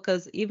beautiful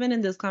because even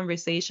in this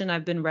conversation,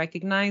 I've been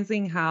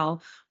recognizing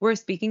how we're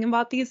speaking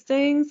about these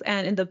things.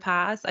 And in the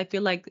past, I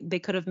feel like they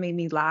could have made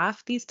me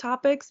laugh these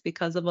topics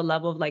because of a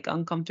level of like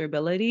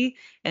uncomfortability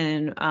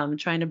and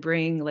trying to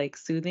bring like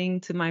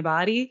soothing to my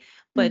body.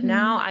 But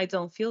now Mm-hmm. I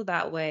don't feel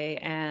that way.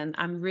 And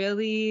I'm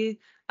really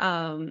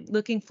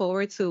looking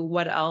forward to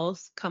what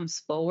else comes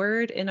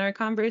forward in our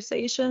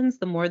conversations,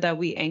 the more that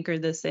we anchor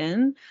this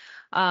in.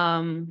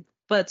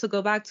 But to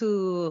go back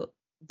to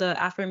the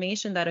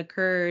affirmation that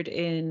occurred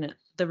in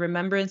the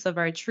remembrance of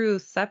our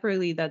truth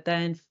separately, that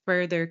then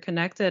further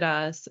connected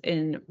us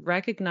in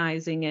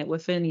recognizing it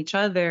within each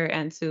other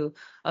and to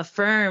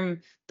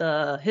affirm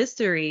the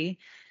history,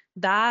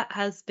 that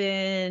has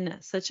been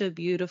such a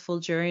beautiful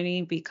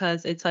journey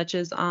because it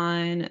touches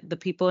on the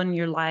people in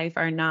your life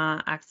are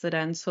not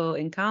accidental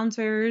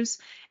encounters.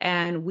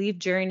 And we've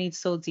journeyed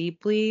so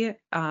deeply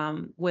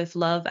with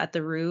love at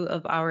the root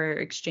of our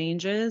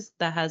exchanges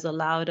that has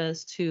allowed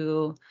us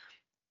to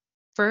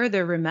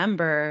further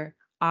remember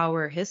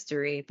our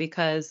history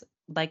because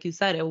like you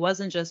said, it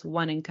wasn't just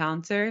one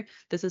encounter.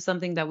 This is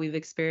something that we've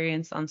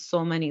experienced on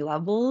so many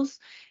levels.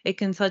 It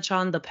can touch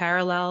on the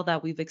parallel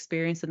that we've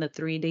experienced in the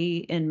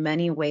 3D in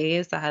many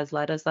ways that has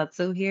led us up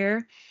to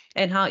here,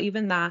 and how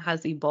even that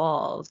has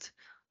evolved.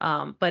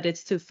 But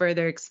it's to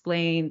further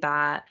explain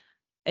that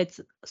it's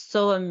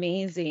so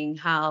amazing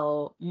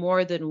how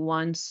more than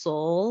one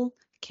soul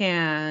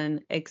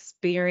can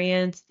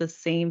experience the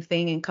same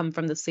thing and come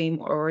from the same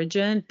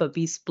origin, but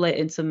be split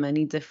into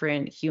many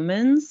different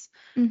humans,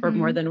 or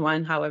more Mm-hmm. than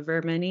one,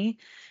 however many,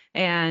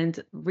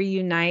 and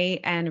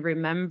reunite and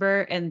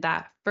remember. And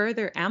that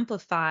further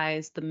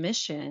amplifies the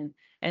mission.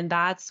 And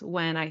that's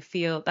when I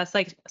feel that's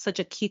like such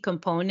a key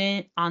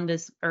component on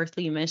this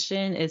earthly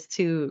mission is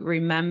to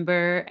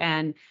remember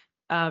and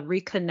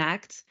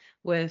reconnect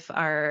with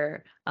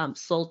our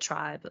soul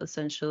tribe,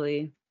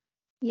 essentially.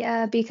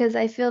 Yeah, because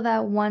I feel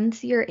that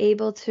once you're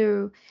able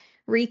to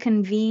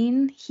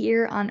reconvene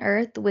here on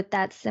Earth with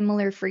that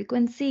similar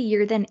frequency,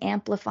 you're then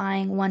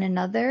amplifying one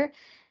another.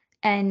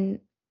 And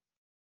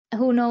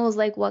who knows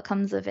like what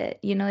comes of it,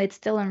 it's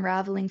still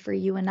unraveling for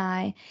you and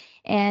I.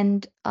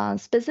 And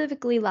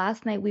specifically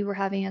last night we were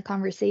having a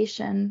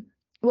conversation.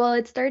 Well,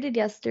 it started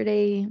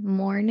yesterday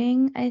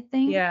morning, I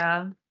think.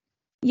 Yeah.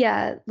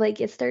 Yeah,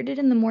 like it started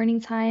in the morning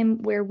time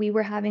where we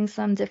were having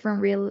some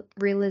different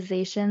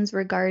realizations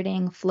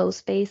regarding flow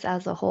space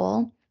as a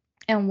whole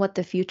and what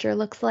the future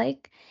looks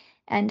like,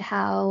 and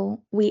how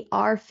we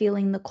are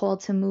feeling the call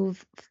to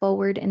move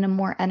forward in a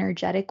more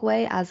energetic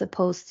way as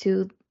opposed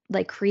to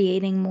like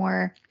creating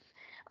more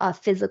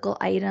physical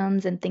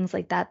items and things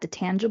like that, the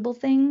tangible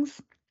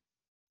things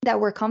that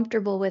we're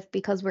comfortable with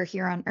because we're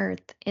here on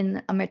Earth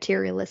in a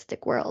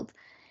materialistic world.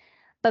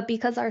 But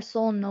because our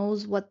soul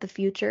knows what the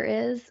future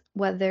is,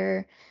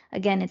 whether,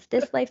 again, it's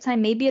this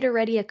lifetime, maybe it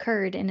already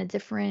occurred in a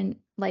different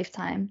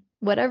lifetime,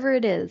 whatever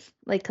it is,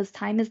 like, because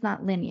time is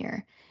not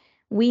linear,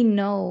 we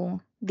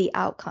know the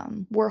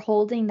outcome. We're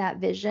holding that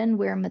vision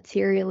where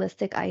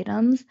materialistic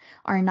items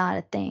are not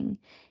a thing.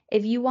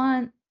 If you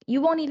want,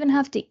 you won't even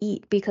have to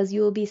eat because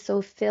you will be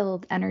so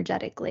filled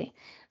energetically.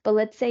 But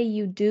let's say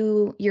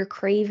you're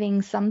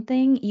craving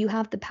something, you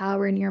have the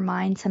power in your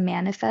mind to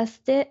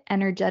manifest it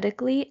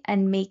energetically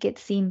and make it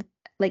seem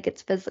like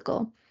it's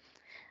physical.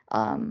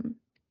 Um,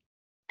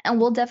 and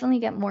we'll definitely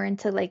get more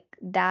into like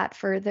that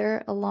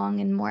further along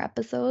in more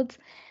episodes,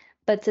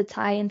 but to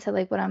tie into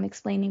like what I'm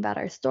explaining about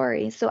our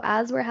story. So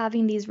as we're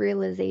having these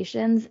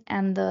realizations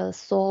and the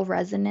soul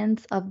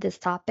resonance of this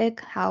topic,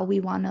 how we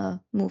want to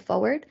move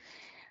forward,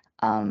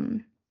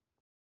 um,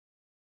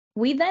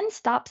 we then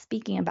stopped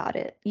speaking about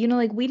it.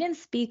 Like we didn't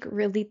speak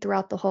really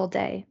throughout the whole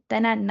day.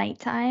 Then at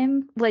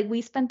nighttime, like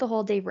we spent the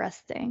whole day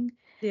resting,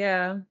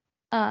 Yeah.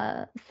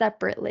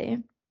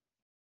 separately.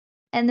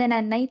 And then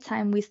at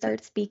nighttime, we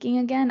start speaking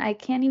again. I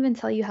can't even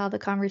tell you how the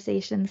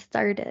conversation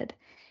started.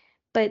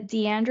 But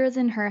Deandra's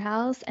in her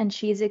house and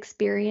she's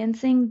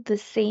experiencing the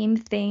same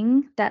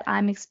thing that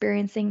I'm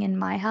experiencing in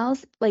my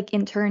house, like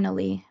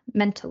internally,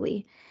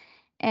 mentally.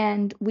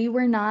 And we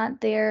were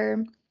not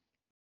there,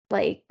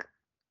 like,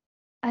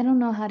 I don't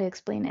know how to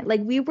explain it.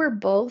 Like, we were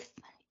both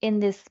in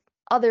this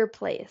other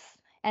place,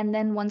 and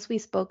then once we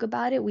spoke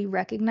about it, we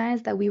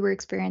recognized that we were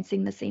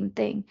experiencing the same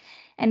thing.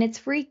 And it's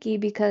freaky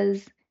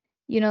because,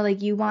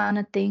 like, you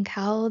wanna think,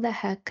 "How the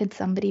heck could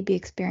somebody be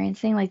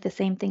experiencing, like, the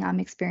same thing I'm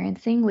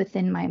experiencing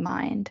within my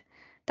mind?"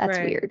 That's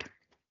Right. weird.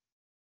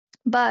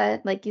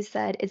 But, like you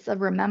said, it's a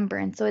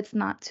remembrance, so it's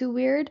not too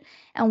weird,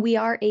 and we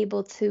are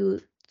able to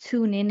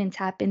tune in and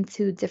tap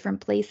into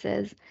different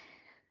places.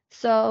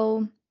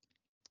 So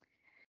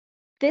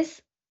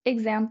this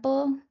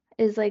example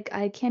is like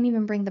I can't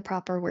even bring the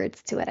proper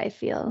words to it, I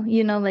feel.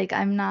 Like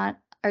I'm not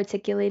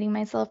articulating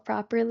myself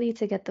properly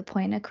to get the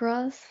point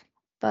across.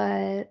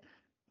 But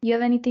you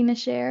have anything to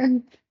share?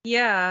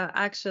 Yeah,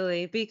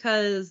 actually,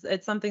 because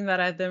it's something that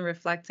I've been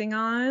reflecting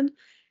on.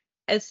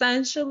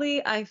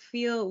 Essentially, I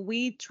feel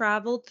we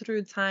travel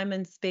through time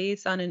and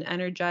space on an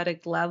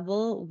energetic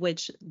level,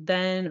 which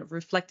then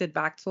reflected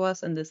back to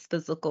us in this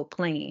physical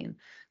plane.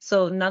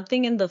 So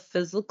nothing in the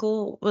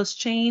physical was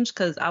changed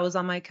because I was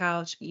on my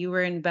couch, you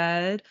were in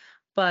bed,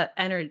 but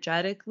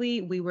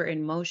energetically, we were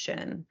in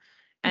motion.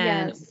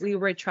 And Yes. we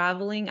were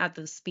traveling at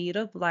the speed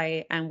of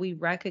light, and we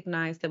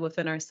recognized it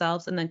within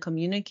ourselves and then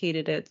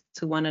communicated it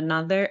to one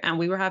another. And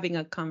we were having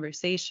a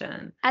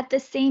conversation. At the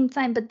same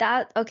time,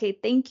 but okay,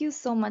 thank you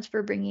so much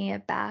for bringing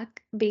it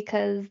back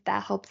because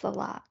that helps a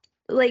lot.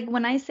 Like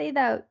when I say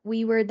that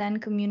we were then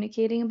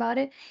communicating about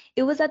it,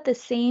 it was at the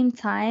same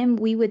time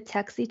we would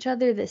text each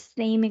other the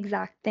same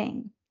exact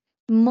thing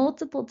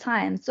multiple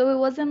times. So it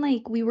wasn't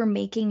like we were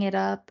making it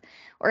up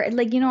or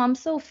like, I'm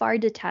so far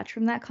detached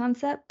from that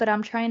concept, but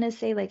I'm trying to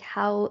say like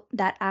how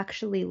that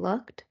actually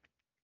looked.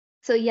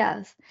 So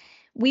yes,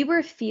 we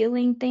were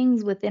feeling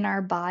things within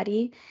our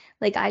body.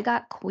 Like I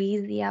got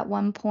queasy at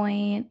one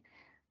point,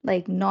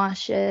 like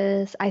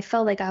nauseous. I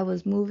felt like I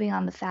was moving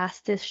on the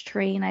fastest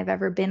train I've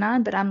ever been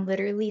on, but I'm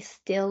literally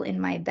still in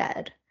my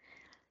bed.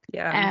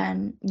 Yeah.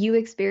 And you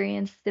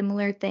experienced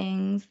similar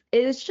things.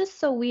 It was just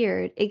so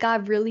weird. It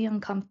got really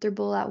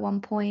uncomfortable at one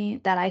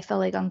point that I felt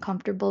like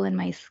uncomfortable in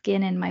my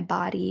skin and my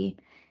body.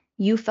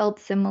 You felt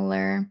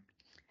similar.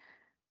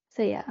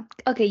 So yeah.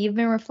 Okay, you've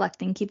been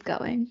reflecting. Keep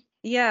going.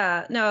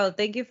 Yeah, no,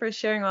 thank you for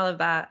sharing all of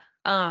that.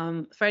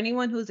 For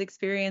anyone who's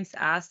experienced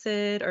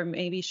acid or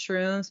maybe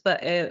shrooms,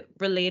 but it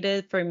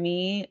related for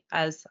me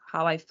as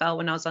how I felt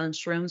when I was on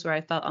shrooms, where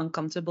I felt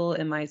uncomfortable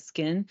in my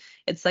skin.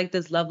 It's like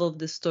this level of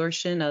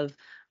distortion of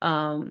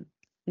um,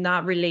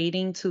 not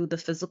relating to the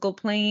physical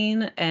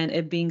plane and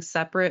it being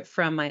separate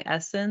from my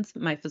essence,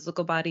 my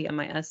physical body and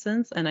my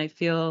essence. And I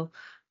feel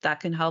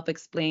that can help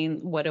explain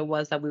what it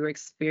was that we were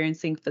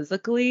experiencing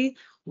physically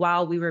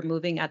while we were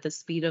moving at the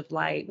speed of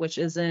light, which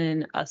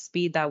isn't a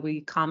speed that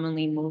we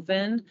commonly move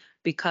in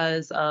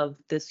because of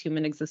this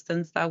human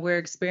existence that we're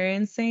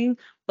experiencing.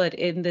 But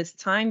in this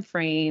time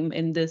frame,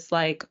 in this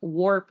like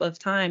warp of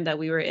time that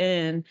we were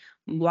in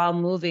while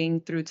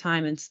moving through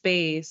time and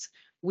space,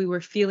 we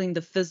were feeling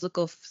the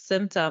physical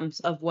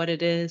symptoms of what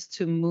it is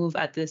to move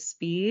at this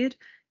speed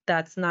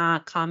that's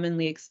not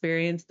commonly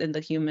experienced in the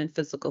human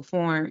physical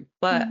form.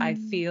 But I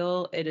Mhm.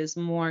 feel it is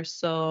more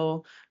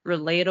so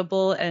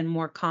relatable and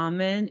more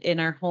common in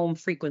our home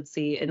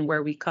frequency and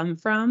where we come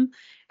from.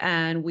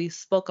 And we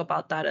spoke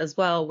about that as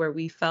well, where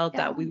we felt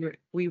that Yeah.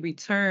 we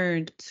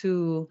returned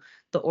to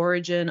the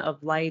origin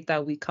of light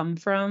that we come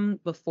from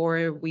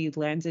before we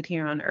landed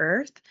here on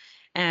Earth.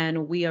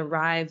 And we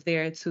arrived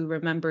there to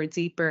remember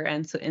deeper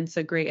and to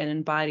integrate and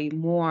embody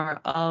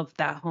more of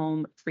that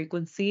home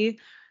frequency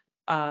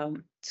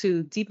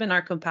to deepen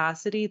our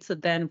capacity to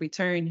then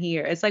return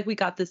here. It's like we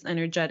got this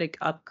energetic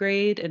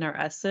upgrade in our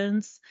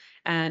essence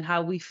and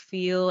how we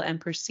feel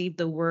and perceive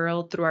the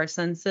world through our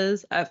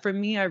senses. For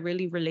me, I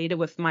really related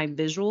with my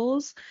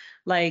visuals.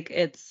 Like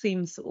it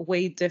seems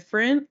way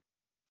different.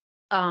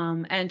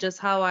 And just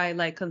how I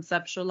like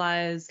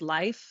conceptualize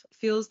life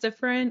feels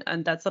different.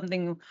 And that's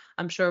something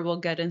I'm sure we'll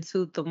get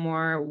into the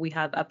more we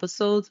have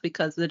episodes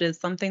because it is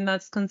something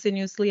that's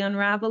continuously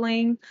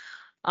unraveling.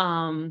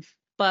 Um,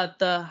 but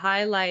the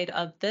highlight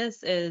of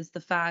this is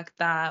the fact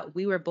that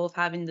we were both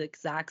having the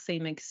exact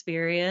same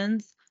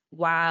experience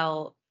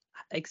while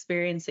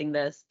experiencing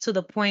this to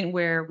the point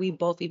where we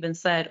both even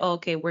said, oh,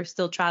 okay, we're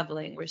still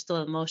traveling, we're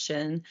still in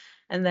motion.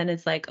 And then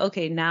it's like,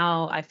 okay,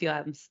 now I feel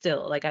I'm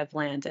still like I've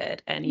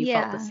landed, and you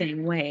felt the Yeah.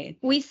 same way.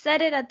 We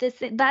said it at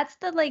this that's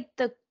the like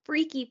the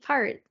freaky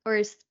part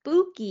or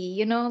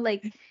spooky,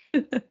 like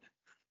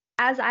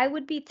as I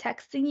would be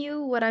texting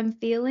you what I'm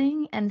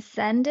feeling and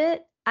send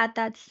it, at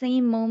that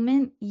same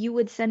moment you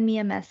would send me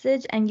a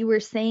message and you were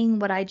saying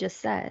what I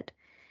just said.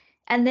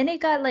 And then it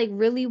got like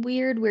really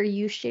weird where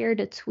you shared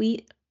a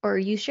tweet or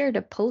you shared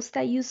a post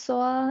that you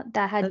saw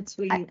that had That's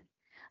sweet.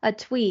 a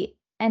tweet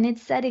and it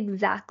said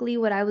exactly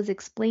what I was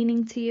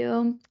explaining to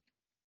you.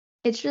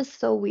 It's just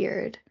so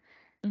weird.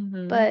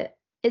 Hmm. But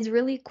it's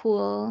really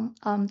cool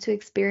to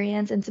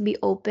experience and to be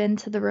open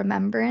to the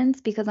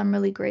remembrance because I'm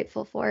really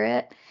grateful for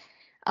it.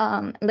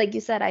 Like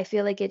you said, I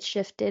feel like it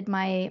shifted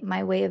my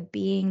way of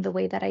being, the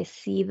way that I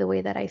see, the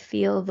way that I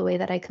feel, the way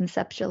that I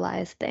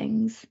conceptualize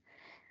things.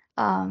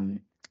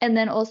 Um, And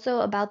then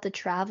also about the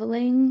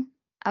traveling,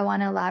 I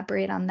wanna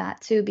elaborate on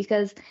that too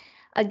because,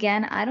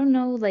 again, I don't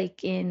know,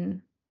 like,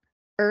 in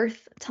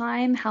Earth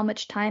time, how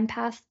much time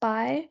passed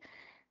by,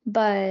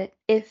 but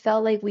it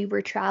felt like we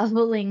were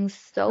traveling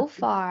so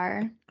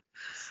far,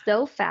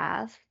 so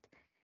fast.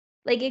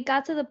 Like, it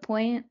got to the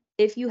point,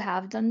 if you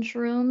have done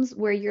shrooms,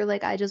 where you're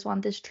like, "I just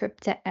want this trip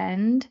to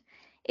end,"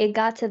 it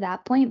got to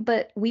that point,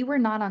 but we were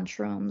not on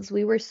shrooms,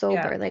 we were Yeah.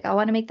 sober, like, I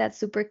wanna make that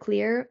super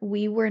clear,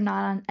 we were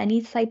not on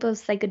any type of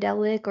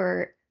psychedelic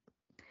or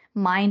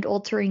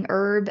mind-altering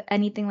herb,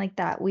 anything like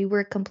that, we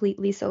were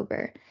completely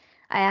sober.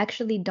 I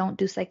actually don't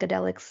do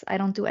psychedelics, I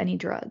don't do any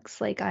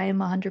drugs, like, I am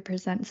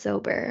 100%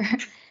 sober.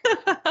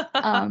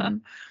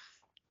 Um,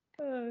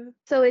 Uh,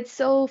 so it's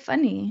so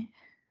funny.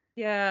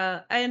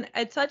 Yeah, and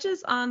it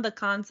touches on the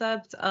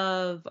concept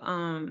of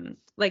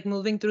like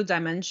moving through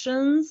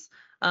dimensions.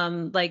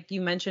 Like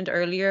you mentioned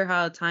earlier,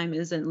 how time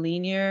isn't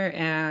linear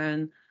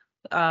and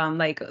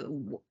like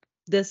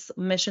this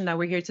mission that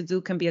we're here to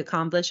do can be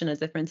accomplished in a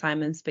different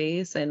time and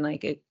space, and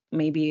like it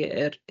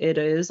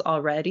is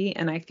already.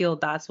 And I feel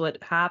that's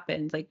what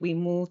happens. Like we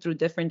move through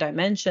different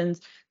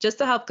dimensions just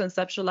to help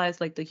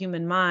conceptualize like the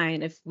human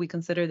mind. If we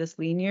consider this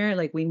linear,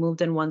 like we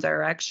moved in one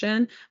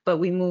direction, but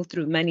we move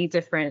through many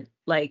different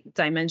like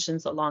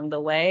dimensions along the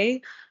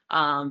way,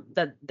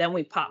 that then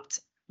we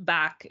popped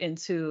back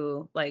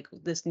into like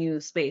this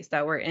new space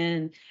that we're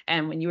in.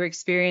 And when you were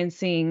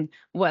experiencing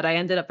what I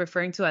ended up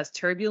referring to as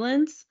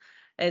turbulence,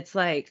 it's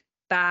like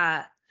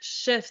that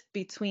shift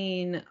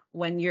between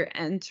when you're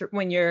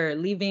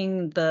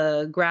leaving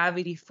the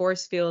gravity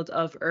force field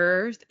of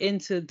earth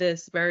into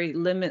this very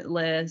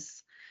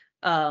limitless,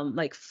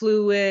 like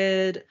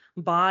fluid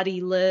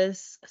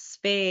bodiless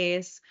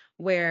space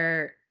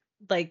where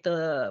like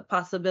the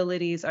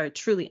possibilities are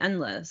truly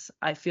endless,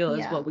 I feel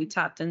is Yeah. what we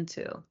tapped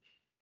into.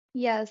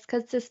 Yes,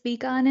 because to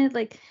speak on it,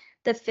 like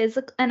the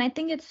physical, and I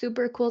think it's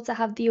super cool to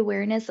have the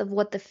awareness of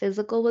what the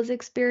physical was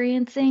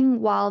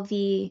experiencing while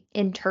the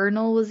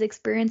internal was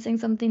experiencing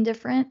something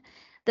different.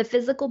 The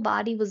physical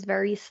body was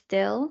very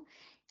still,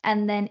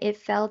 and then it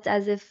felt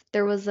as if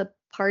there was a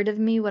part of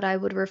me, what I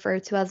would refer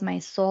to as my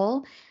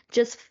soul,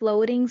 just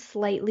floating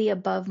slightly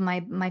above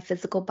my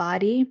physical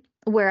body,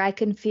 where I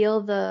can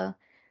feel the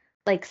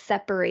like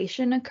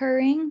separation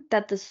occurring,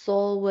 that the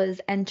soul was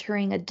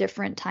entering a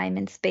different time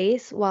and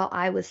space while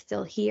I was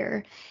still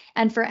here.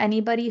 And for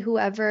anybody who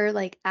ever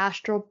like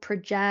astral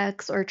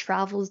projects or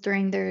travels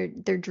during their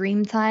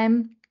dream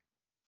time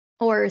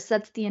or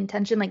sets the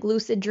intention like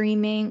lucid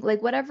dreaming,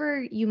 like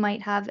whatever you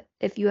might have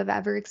if you have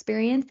ever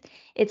experienced,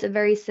 it's a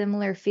very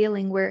similar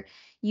feeling where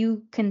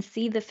you can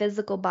see the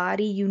physical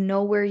body, you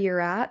know where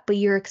you're at, but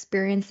you're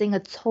experiencing a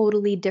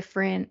totally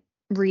different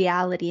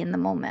reality in the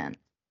moment.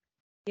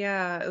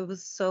 Yeah, it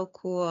was so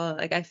cool.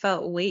 Like I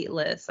felt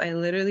weightless. I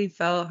literally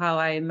felt how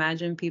I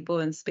imagine people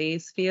in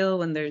space feel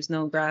when there's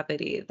no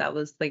gravity. That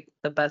was like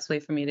the best way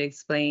for me to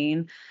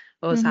explain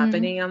what was Mhm.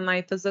 happening on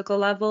my physical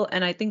level.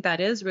 And I think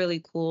that is really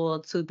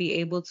cool to be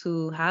able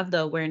to have the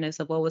awareness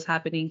of what was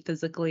happening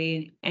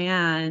physically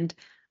and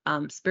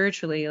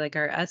spiritually, like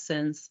our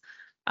essence,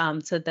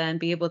 to then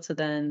be able to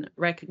then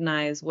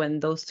recognize when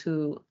those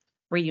two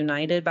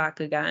reunited back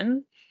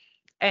again.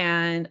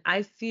 And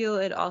I feel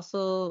it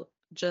also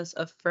just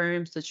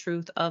affirms the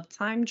truth of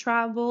time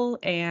travel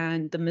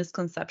and the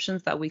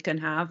misconceptions that we can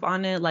have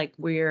on it, like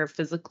we're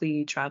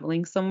physically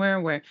traveling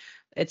somewhere where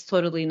it's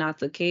totally not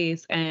the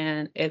case.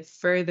 And it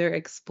further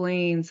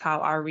explains how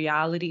our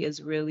reality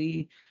is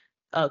really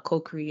a co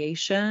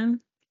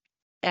creation.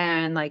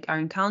 And like our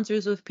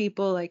encounters with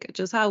people, like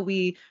just how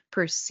we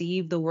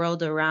perceive the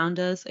world around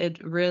us,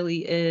 it really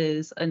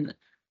is an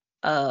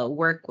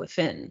work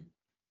within.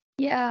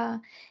 Yeah.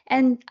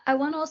 And I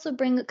want to also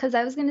bring, because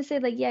I was going to say,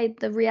 like, yeah,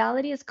 the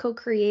reality is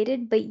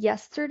co-created, but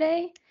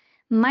yesterday,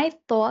 my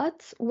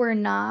thoughts were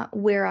not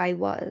where I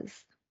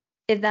was,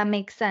 if that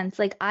makes sense.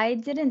 Like, I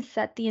didn't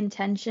set the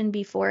intention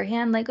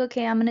beforehand, like,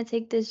 okay, I'm going to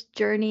take this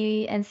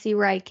journey and see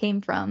where I came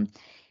from.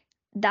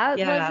 That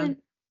Yeah.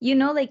 wasn't,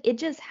 like, it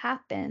just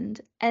happened.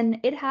 And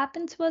it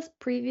happened to us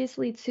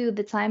previously too,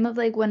 the time of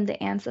like when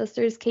the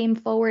ancestors came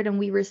forward and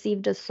we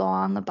received a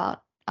song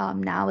about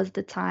now is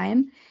the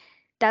time.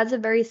 That's a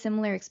very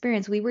similar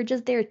experience. We were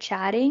just there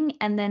chatting,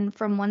 and then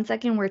from one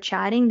second we're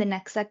chatting, the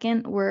next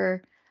second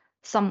we're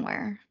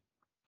somewhere.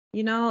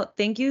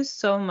 Thank you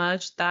so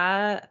much.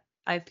 That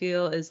I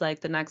feel is like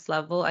the next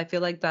level. I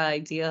feel like the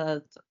idea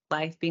of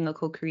life being a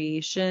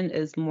co-creation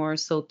is more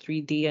so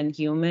 3D and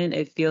human.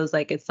 It feels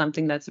like it's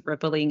something that's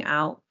rippling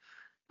out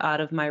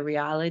of my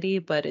reality,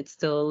 but it's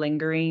still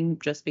lingering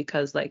just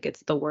because like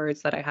it's the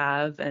words that I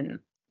have and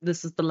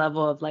this is the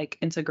level of like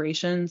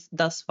integrations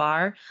thus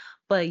far.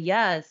 But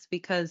yes,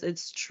 because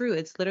it's true.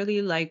 It's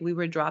literally like we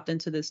were dropped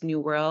into this new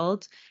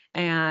world,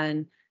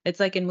 and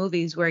it's like in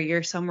movies where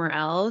you're somewhere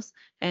else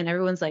and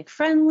everyone's like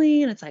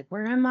friendly and it's like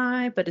where am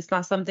I? But it's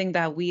not something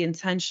that we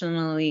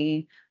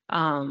intentionally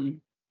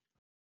um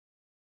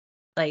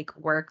like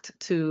worked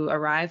to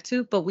arrive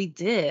to, but we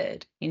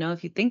did.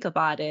 If you think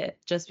about it,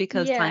 just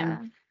because time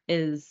Yeah.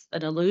 is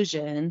an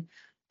illusion,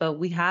 but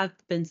we have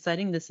been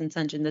setting this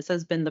intention. This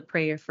has been the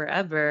prayer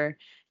forever.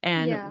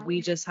 And Yeah.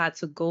 we just had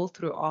to go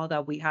through all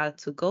that we had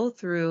to go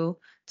through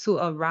to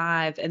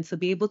arrive and to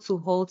be able to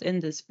hold in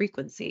this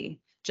frequency.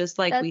 Just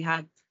like That's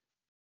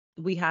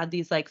we had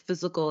these like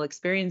physical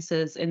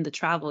experiences in the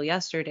travel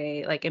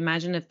yesterday. Like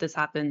imagine if this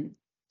happened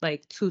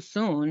like too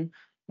soon.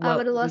 I would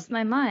What have would lost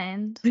my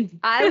mind.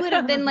 I would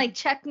have been like,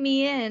 check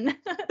me in.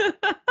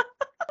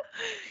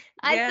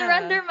 I Yeah.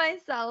 surrender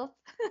myself.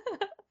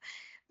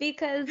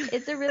 Because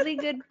it's a really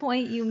good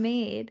point you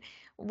made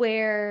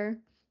where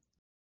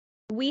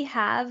we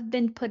have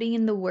been putting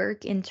in the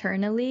work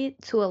internally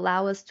to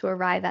allow us to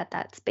arrive at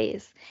that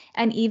space.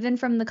 And even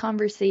from the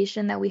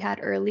conversation that we had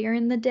earlier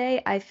in the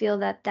day, I feel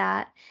that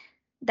that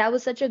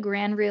was such a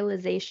grand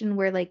realization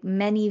where like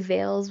many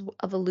veils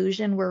of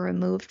illusion were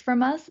removed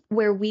from us,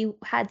 where we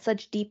had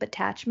such deep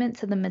attachment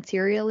to the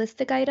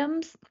materialistic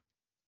items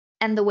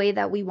and the way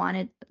that we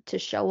wanted to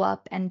show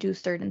up and do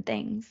certain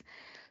things.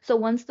 So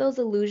once those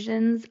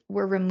illusions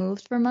were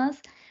removed from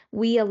us,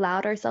 we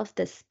allowed ourselves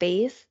the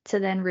space to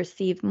then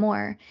receive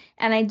more.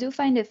 And I do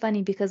find it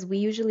funny because we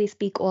usually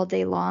speak all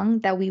day long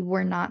that we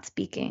were not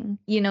speaking.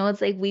 You know, it's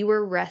like we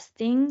were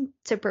resting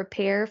to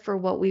prepare for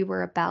what we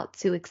were about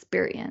to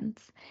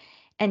experience.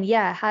 And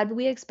yeah, had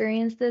we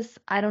experienced this,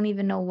 I don't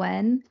even know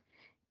when.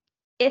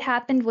 It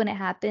happened when it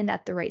happened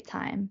at the right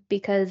time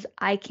because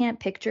I can't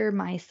picture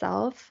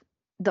myself,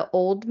 the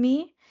old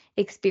me,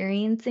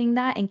 experiencing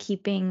that and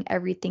keeping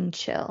everything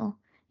chill.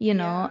 You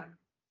know, Yeah.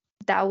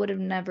 that would have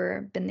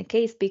never been the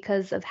case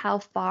because of how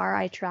far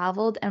I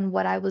traveled and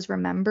what I was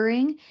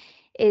remembering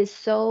is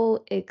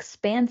so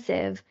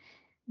expansive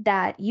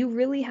that you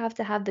really have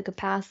to have the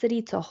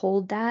capacity to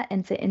hold that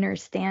and to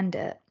understand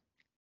it.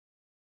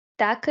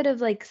 That could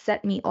have like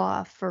set me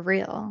off for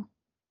real,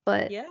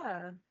 but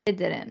Yeah. it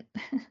didn't.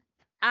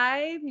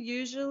 I'm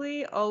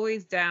usually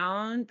always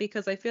down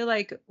because I feel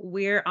like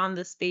we're on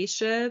the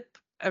spaceship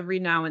every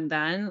now and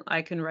then.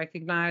 I can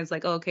recognize,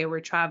 like, okay,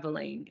 we're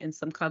traveling in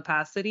some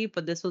capacity,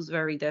 but this was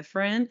very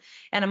different.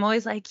 And I'm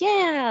always like,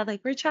 yeah, like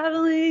we're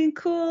traveling,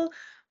 cool.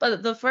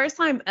 But the first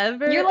time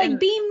ever, You're like, and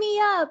beam me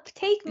up,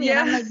 take me. And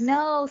I'm yeah, like,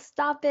 no,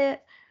 stop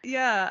it.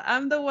 yeah,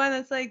 I'm the one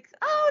that's like,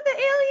 oh, the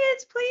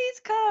aliens, please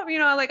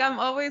come. Like I'm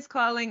always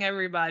calling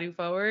everybody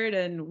forward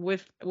and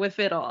with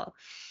it all.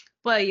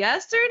 But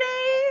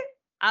yesterday,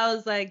 I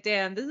was like,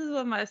 damn, this is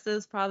what my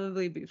sis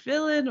probably be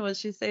feeling. Was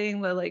she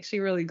saying that like she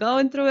really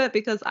going through it?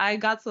 Because I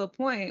got to a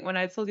point when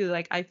I told you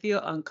like I feel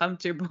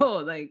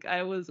uncomfortable. Like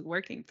I was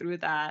working through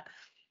that.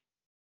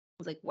 I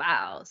was like,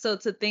 wow. So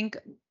to think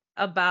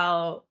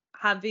about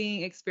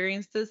having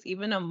experienced this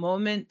even a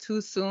moment too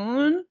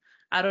soon,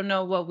 I don't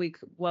know what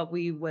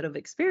we would have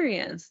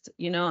experienced,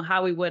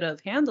 how we would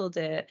have handled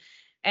it.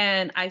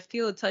 And I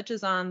feel it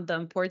touches on the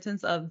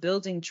importance of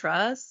building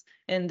trust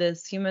in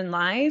this human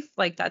life.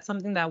 Like that's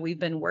something that we've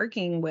been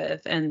working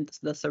with, and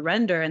the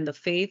surrender and the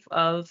faith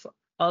of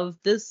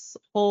this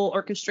whole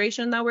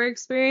orchestration that we're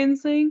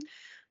experiencing.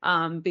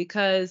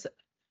 Because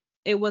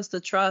it was the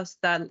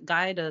trust that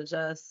guided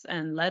us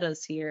and led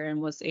us here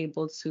and was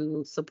able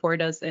to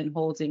support us in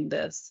holding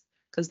this.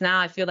 Because now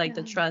I feel like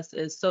the Yeah. trust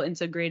is so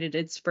integrated,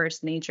 it's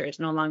first nature. It's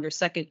no longer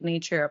second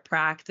nature, a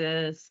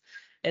practice.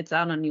 It's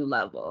on a new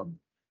level.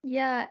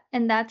 Yeah,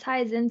 and that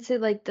ties into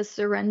like the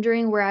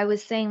surrendering where I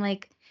was saying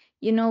like,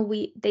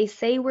 they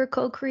say we're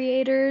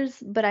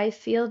co-creators, but I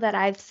feel that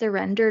I've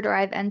surrendered or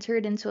I've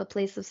entered into a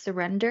place of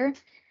surrender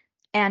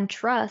and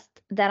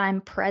trust that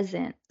I'm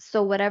present.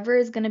 So whatever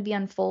is going to be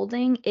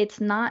unfolding, it's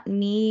not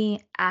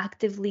me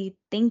actively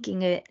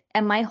thinking it.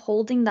 Am I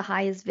holding the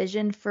highest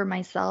vision for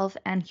myself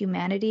and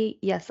humanity?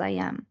 Yes, I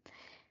am.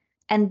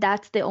 And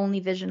that's the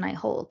only vision I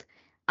hold.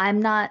 I'm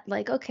not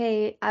like,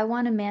 okay, I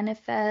want to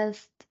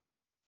manifest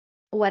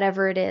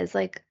whatever it is,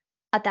 like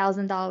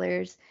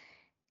 $1,000.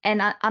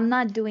 And I'm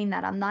not doing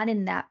that. I'm not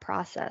in that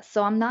process.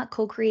 So I'm not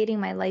co-creating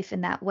my life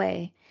in that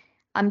way.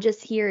 I'm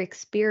just here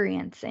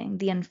experiencing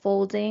the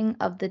unfolding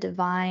of the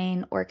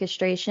divine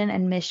orchestration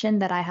and mission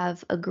that I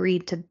have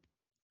agreed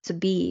to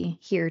be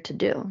here to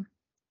do.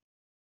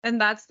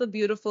 And that's the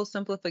beautiful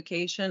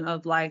simplification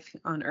of life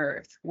on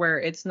earth, where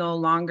it's no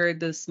longer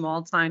this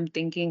small time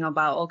thinking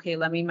about, okay,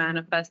 let me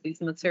manifest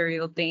these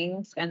material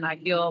things. And I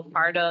feel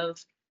part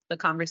of the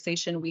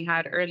conversation we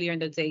had earlier in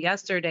the day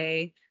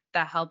yesterday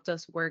that helped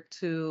us work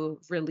to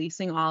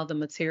releasing all the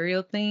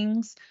material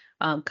things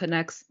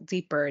connects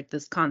deeper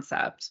this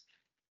concept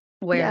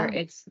where Yeah.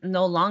 it's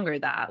no longer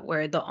that,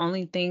 where the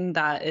only thing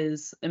that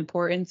is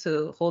important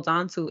to hold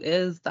on to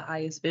is the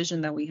highest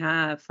vision that we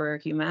have for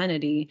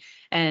humanity.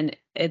 And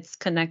it's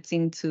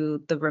connecting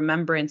to the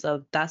remembrance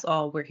of that's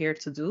all we're here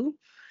to do.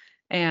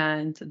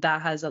 And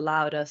that has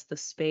allowed us the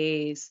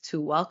space to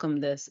welcome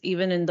this,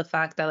 even in the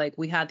fact that like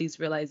we had these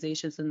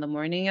realizations in the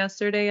morning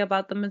yesterday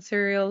about the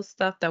material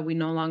stuff that we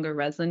no longer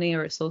resonate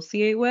or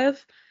associate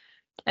with,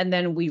 and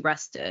then we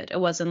rested. It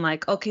wasn't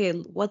like, okay,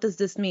 what does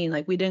this mean?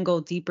 Like we didn't go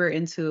deeper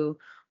into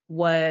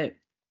what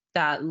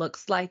that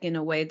looks like in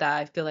a way that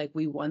I feel like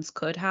we once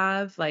could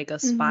have, like a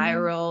Hmm.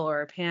 spiral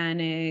or a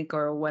panic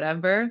or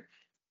whatever.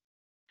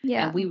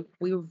 Yeah. And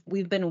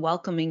we've been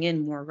welcoming in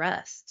more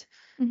rest.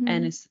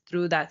 And Mhm. it's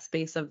through that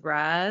space of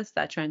rest,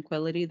 that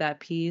tranquility, that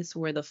peace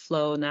where the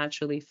flow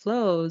naturally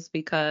flows.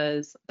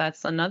 Because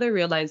that's another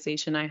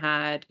realization I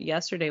had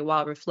yesterday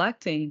while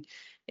reflecting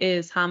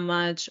is how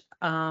much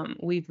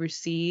we've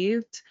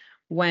received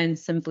when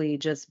simply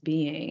just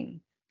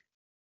being.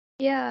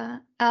 Yeah.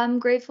 I'm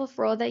grateful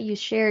for all that you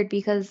shared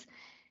because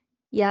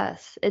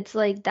yes, it's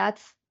like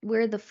that's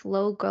where the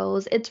flow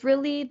goes. It's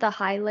really the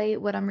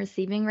highlight. What I'm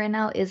receiving right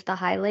now is the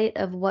highlight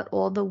of what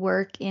all the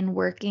work in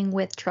working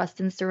with trust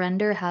and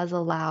surrender has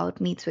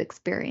allowed me to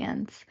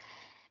experience.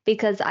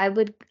 Because I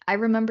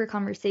remember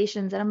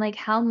conversations and I'm like,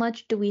 how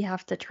much do we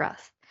have to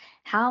trust?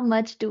 How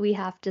much do we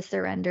have to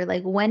surrender?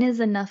 Like, when is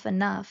enough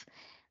enough?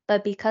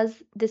 But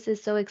because this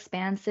is so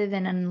expansive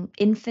and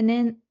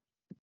infinite,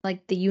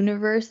 like the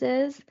universe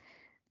is,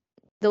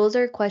 those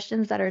are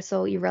questions that are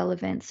so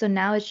irrelevant. So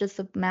now it's just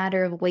a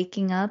matter of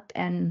waking up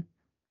and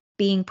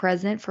being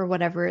present for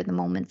whatever the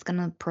moment's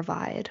gonna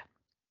provide.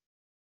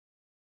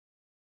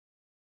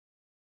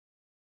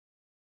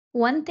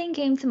 One thing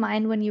came to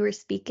mind when you were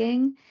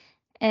speaking,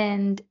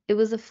 and it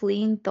was a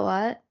fleeting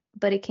thought,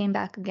 but it came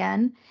back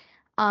again.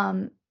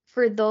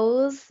 For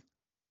those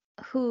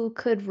who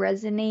could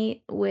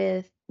resonate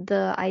with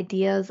the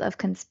ideas of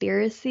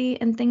conspiracy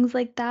and things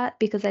like that,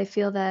 because I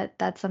feel that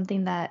that's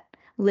something that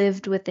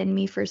lived within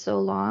me for so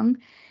long.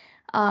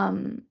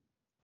 Um,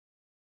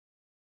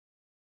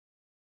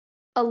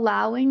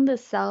 Allowing the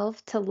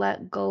self to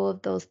let go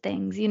of those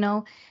things,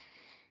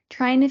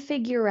 trying to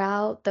figure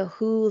out the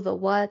who, the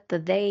what, the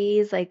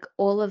theys, like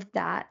all of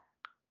that,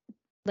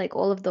 like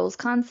all of those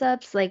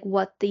concepts, like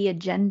what the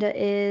agenda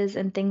is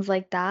and things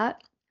like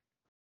that.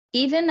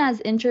 Even as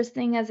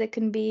interesting as it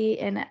can be,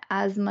 and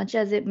as much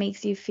as it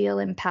makes you feel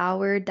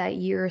empowered that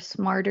you're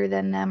smarter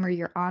than them or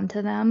you're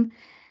onto them,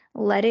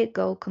 let it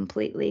go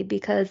completely.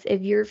 Because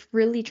if you're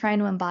really trying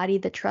to embody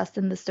the trust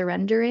and the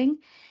surrendering,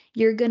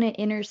 you're going to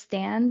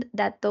understand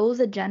that those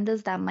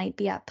agendas that might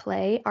be at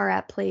play are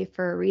at play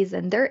for a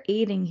reason. They're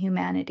aiding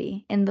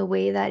humanity in the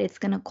way that it's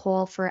going to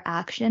call for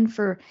action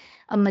for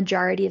a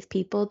majority of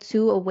people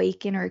to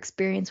awaken or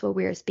experience what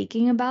we are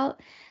speaking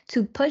about,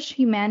 to push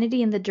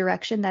humanity in the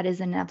direction that is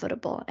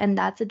inevitable. And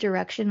that's a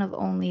direction of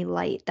only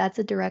light, that's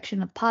a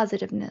direction of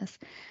positiveness.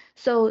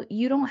 So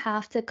you don't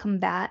have to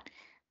combat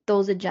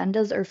those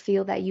agendas or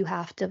feel that you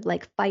have to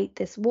like fight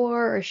this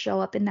war or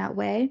show up in that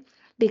way,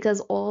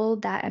 because all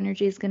that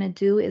energy is going to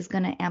do is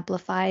going to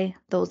amplify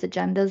those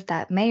agendas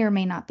that may or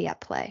may not be at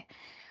play.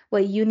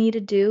 What you need to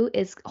do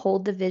is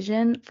hold the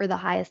vision for the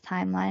highest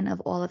timeline of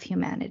all of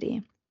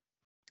humanity.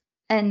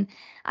 And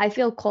I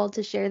feel called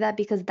to share that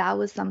because that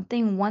was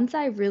something once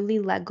I really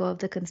let go of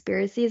the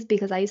conspiracies,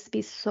 because I used to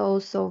be so,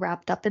 so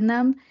wrapped up in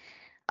them.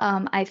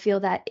 I feel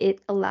that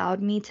it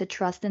allowed me to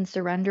trust and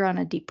surrender on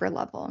a deeper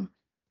level.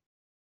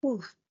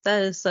 Ooh,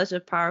 that is such a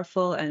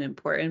powerful and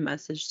important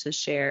message to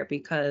share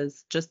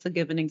because just to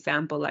give an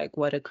example, like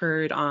what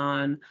occurred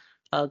on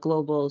a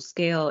global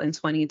scale in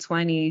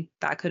 2020,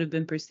 that could have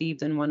been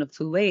perceived in one of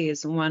two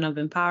ways. One of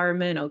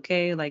empowerment,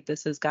 okay, like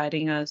this is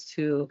guiding us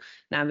to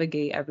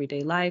navigate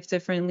everyday life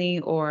differently,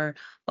 or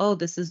oh,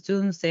 this is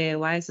doomsday.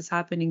 Why is this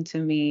happening to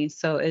me?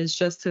 So it's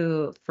just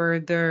to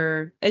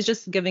further, it's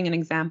just giving an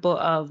example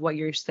of what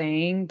you're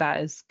saying that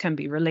is can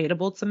be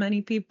relatable to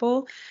many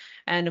people.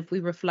 And if we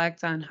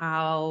reflect on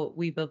how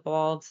we've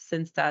evolved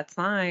since that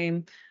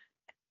time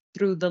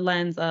through the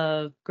lens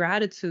of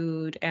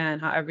gratitude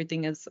and how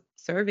everything is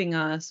serving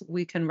us,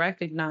 we can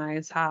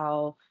recognize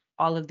how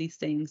all of these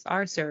things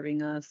are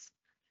serving us.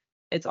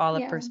 It's all a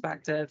Yeah.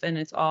 perspective and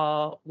it's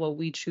all what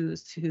we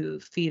choose to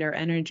feed our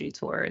energy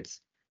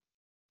towards.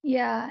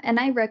 Yeah, and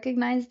I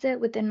recognized it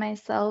within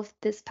myself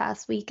this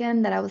past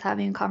weekend that I was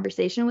having a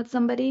conversation with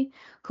somebody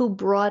who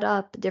brought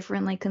up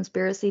different like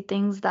conspiracy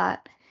things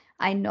that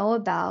I know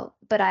about,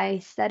 but I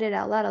said it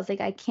out loud. I was like,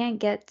 I can't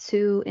get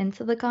too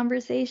into the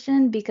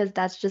conversation because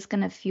that's just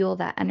gonna fuel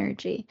that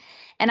energy.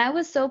 And I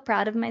was so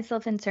proud of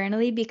myself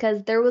internally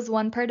because there was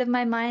one part of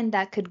my mind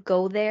that could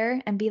go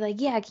there and be like,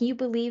 yeah, can you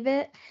believe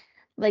it?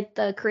 Like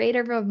the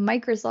creator of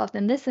Microsoft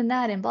and this and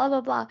that and blah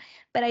blah blah.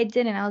 But I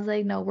didn't. I was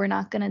like, no, we're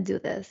not gonna do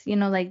this.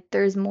 Like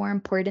there's more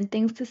important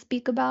things to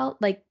speak about,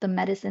 like the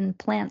medicine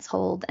plants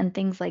hold and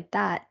things like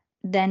that,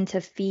 than to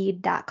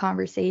feed that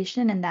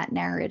conversation and that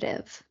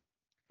narrative.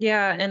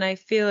 Yeah, and I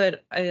feel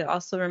it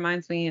also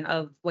reminds me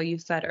of what you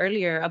said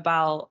earlier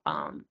about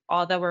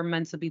all that we're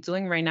meant to be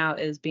doing right now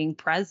is being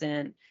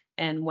present.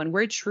 And when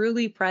we're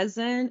truly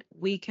present,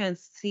 we can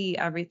see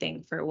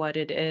everything for what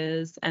it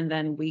is, and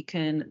then we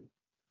can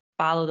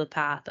follow the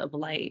path of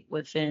light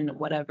within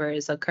whatever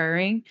is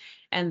occurring.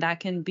 And that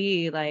can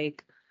be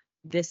like,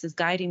 this is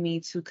guiding me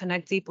to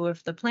connect deeper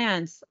with the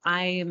plants.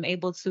 I am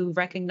able to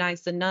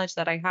recognize the nudge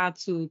that I have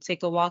to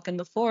take a walk in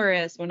the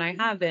forest when I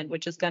haven't,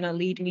 which is going to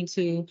lead me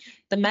to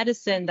the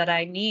medicine that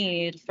I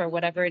need for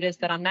whatever it is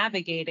that I'm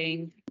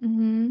navigating.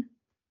 Hmm.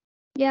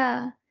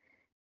 Yeah,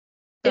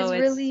 So it's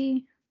it's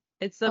really.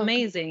 It's Okay.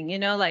 amazing,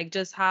 like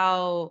just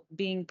how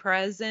being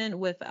present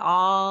with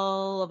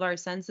all of our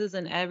senses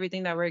and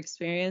everything that we're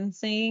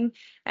experiencing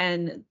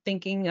and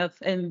thinking of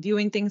and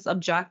viewing things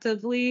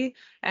objectively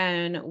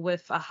and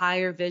with a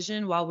higher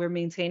vision while we're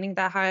maintaining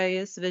that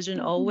highest vision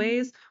Mhm.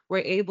 always, we're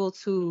able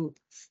to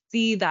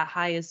see that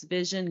highest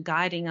vision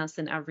guiding us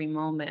in every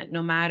moment,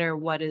 no matter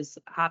what is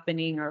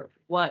happening or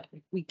what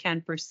we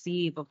can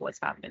perceive of what's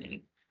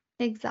happening.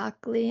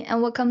 Exactly.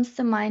 And what comes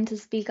to mind to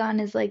speak on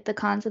is like the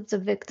concepts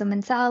of victim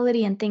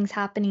mentality and things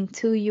happening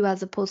to you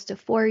as opposed to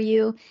for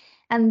you.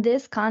 And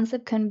this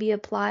concept can be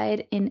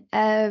applied in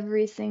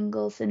every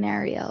single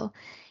scenario.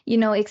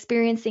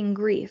 Experiencing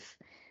grief.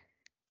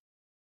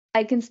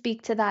 I can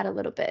speak to that a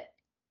little bit.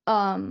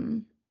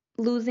 Um,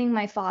 Losing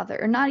my father,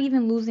 or not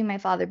even losing my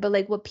father, but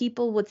like what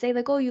people would say,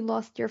 like, oh, you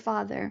lost your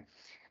father.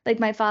 Like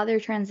my father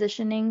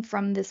transitioning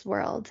from this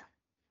world.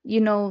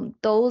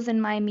 Those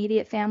in my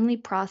immediate family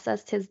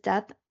processed his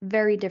death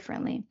very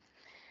differently.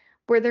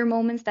 Were there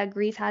moments that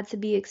grief had to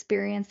be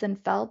experienced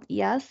and felt?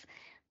 Yes.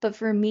 But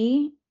for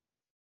me,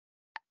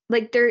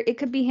 like it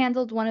could be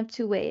handled one of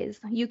two ways.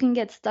 You can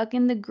get stuck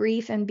in the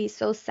grief and be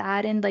so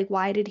saddened, like,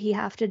 why did he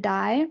have to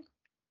die?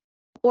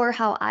 Or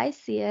how I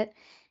see it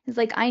is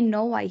like, I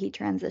know why he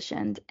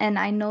transitioned, and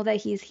I know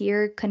that he's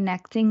here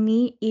connecting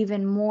me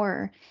even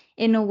more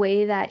in a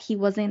way that he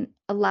wasn't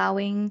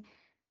allowing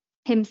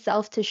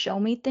himself to show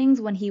me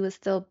things when he was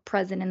still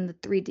present in the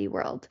 3D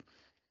world.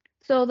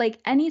 So like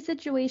any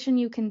situation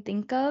you can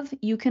think of,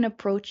 you can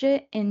approach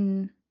it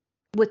in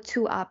with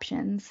two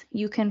options.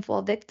 You can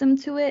fall victim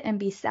to it and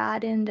be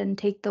saddened and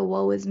take the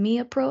woe is me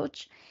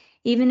approach,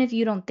 even if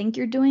you don't think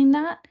you're doing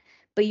that,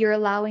 but you're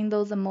allowing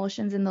those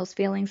emotions and those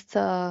feelings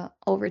to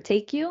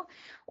overtake you.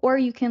 Or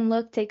you can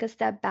look, take a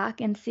step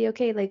back and see,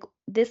 okay, like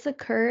this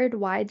occurred,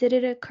 why did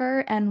it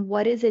occur, and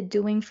what is it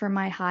doing for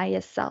my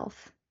highest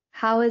self?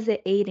 How is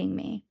it aiding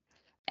me?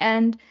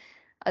 And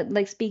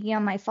like speaking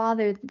on my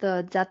father,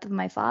 the death of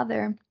my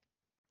father,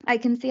 I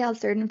can see how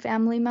certain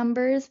family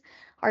members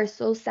are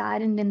so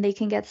saddened and they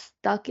can get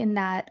stuck in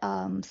that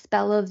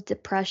spell of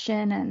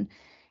depression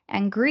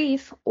and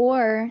grief.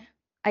 Or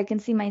I can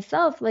see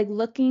myself like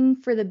looking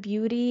for the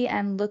beauty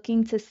and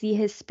looking to see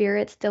his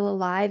spirit still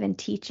alive and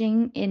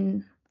teaching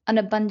in an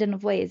abundant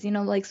of ways.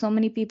 Like so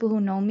many people who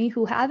know me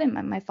who haven't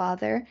met my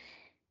father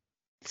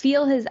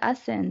feel his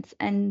essence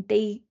and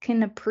they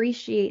can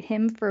appreciate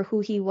him for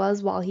who he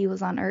was while he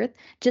was on earth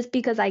just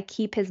because I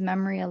keep his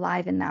memory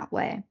alive in that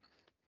way.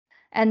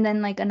 And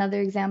then like another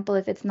example,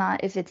 if it's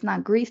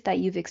not grief that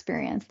you've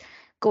experienced,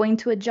 going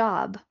to a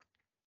job.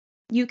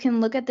 You can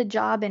look at the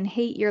job and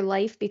hate your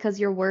life because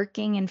you're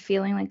working and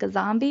feeling like a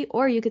zombie,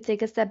 or you could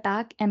take a step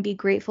back and be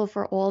grateful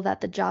for all that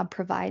the job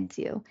provides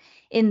you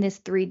in this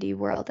 3D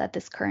world at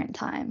this current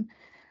time.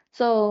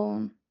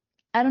 So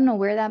I don't know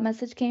where that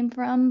message came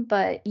from,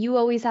 but you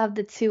always have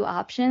the two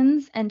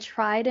options and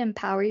try to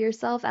empower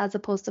yourself as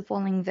opposed to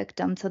falling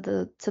victim to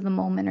the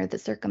moment or the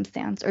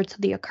circumstance or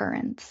to the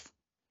occurrence.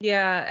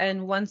 Yeah,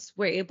 and once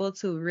we're able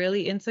to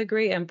really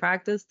integrate and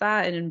practice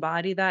that and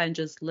embody that and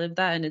just live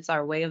that and it's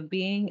our way of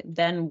being,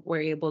 then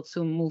we're able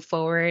to move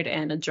forward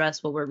and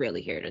address what we're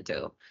really here to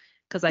do.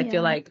 Because I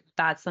feel Yeah. like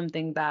that's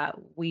something that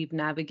we've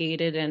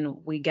navigated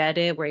and we get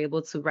it, we're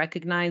able to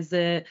recognize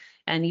it.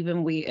 And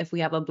even if we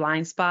have a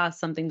blind spot,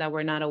 something that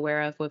we're not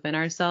aware of within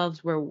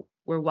ourselves, we're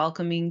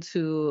welcoming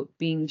to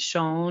being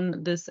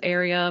shown this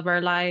area of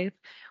our life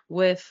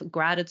with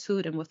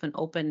gratitude and with an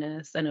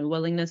openness and a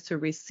willingness to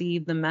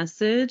receive the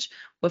message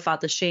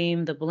without the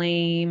shame, the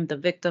blame, the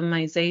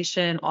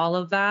victimization, all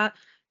of that,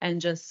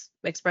 and just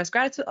express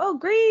gratitude. Oh,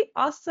 great,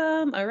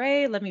 awesome. All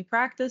right, let me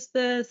practice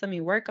this, let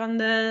me work on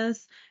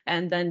this,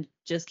 and then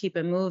just keep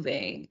it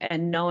moving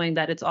and knowing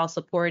that it's all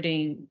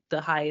supporting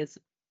the highest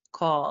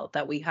call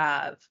that we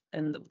have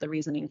and the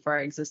reasoning for our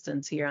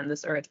existence here on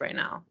this earth right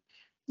now.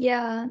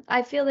 Yeah,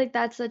 I feel like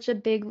that's such a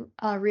big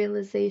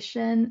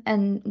realization.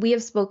 And we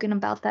have spoken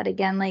about that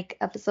again, like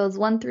episodes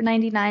 1 through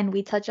 99.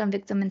 We touch on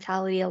victim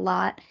mentality a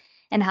lot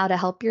and how to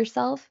help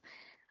yourself.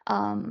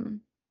 Um,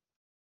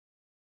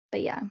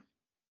 but yeah.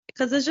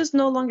 Because it's just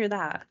no longer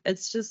that.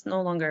 It's just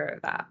no longer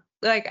that.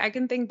 Like I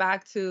can think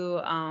back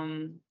to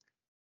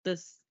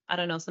this, I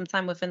don't know,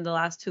 sometime within the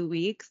last 2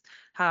 weeks,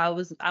 how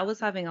I was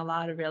having a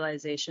lot of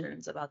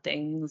realizations about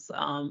things.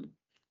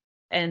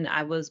 And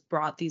I was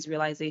brought these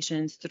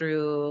realizations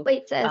through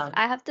Wait, sis, um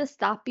I have to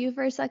stop you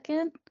for a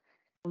second.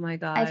 oh my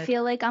I God.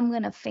 feel like I'm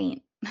gonna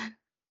faint.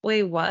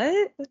 Wait,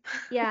 what?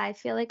 Yeah, I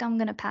feel like I'm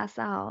gonna pass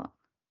out.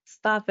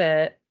 Stop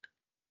it.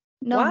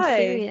 No, I'm Why?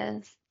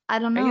 serious. I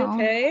don't Are you know.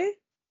 okay?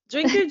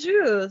 Drink your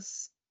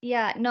juice.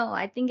 Yeah, no,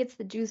 I think it's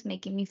the juice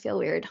making me feel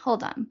weird.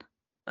 Hold on.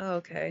 Oh,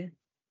 okay.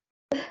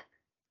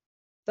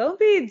 Don't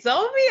be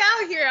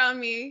out here on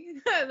me.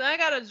 I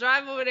gotta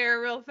drive over there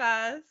real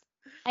fast.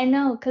 I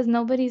know, 'cause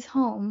nobody's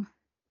home.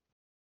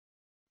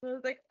 I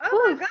was like, oh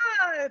Whew. my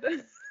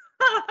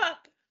God.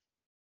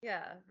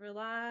 Yeah,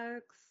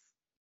 relax.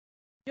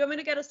 You want me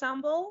to get a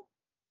sound bowl?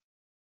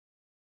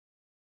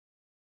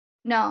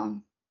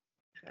 No,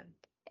 Okay.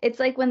 it's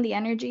like when the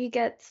energy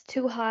gets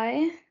too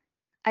high.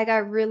 I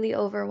got really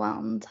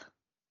overwhelmed.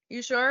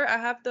 You sure? I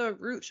have the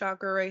root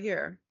chakra right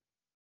here.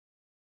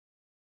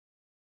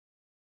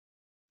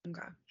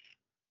 Okay.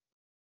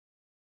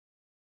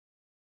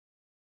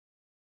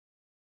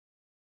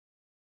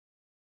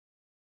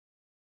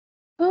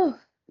 Oh,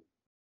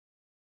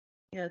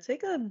 Yeah,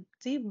 take a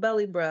deep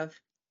belly breath.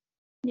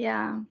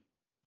 yeah.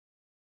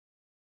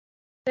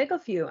 Take a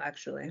few,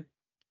 actually.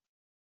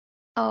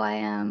 Oh, I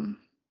am.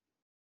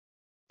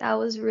 That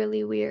was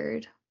really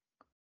weird.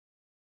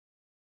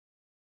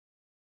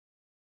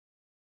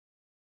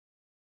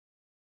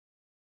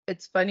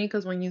 It's funny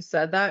because when you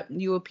said that,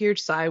 you appeared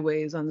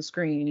sideways on the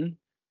screen.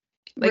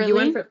 Like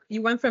Really?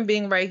 you went from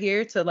being right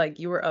here to like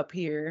you were up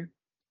here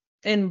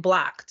in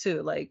black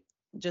too, like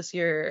just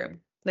your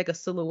like a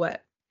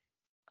silhouette.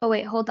 Oh,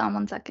 wait, hold on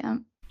one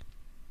second.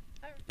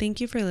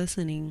 Thank you for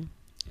listening.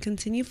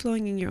 Continue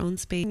flowing in your own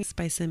space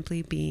by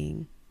simply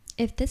being.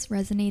 If this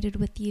resonated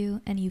with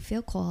you and you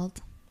feel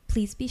called,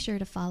 please be sure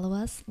to follow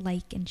us,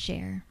 like, and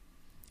share.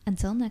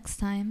 Until next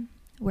time,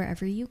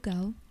 wherever you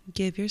go,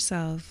 Give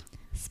yourself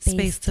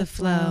space to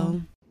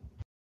flow.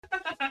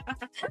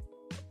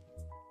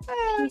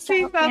 Peace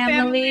out,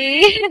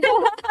 family.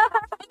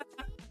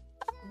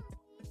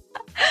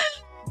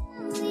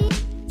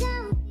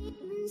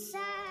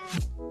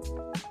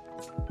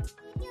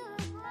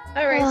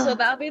 All right, so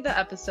that'll be the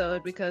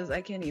episode because I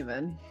can't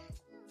even.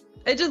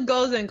 It just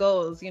goes and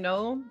goes, you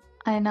know?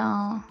 I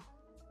know.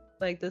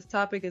 Like this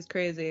topic is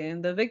crazy.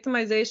 And the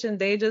victimization,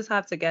 they just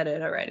have to get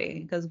it already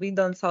because we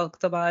done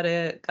talked about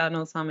it God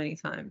knows how many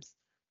times.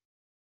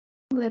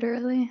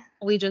 Literally.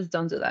 We just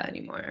don't do that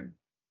anymore.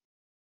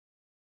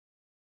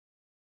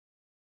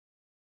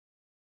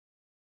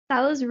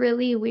 That was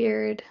really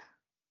weird.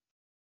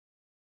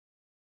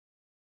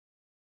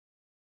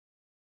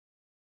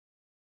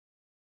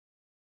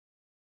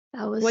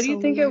 That was What do so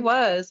you think it weird.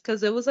 was?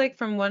 Because it was like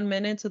from 1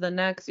 minute to the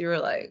next, you were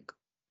like,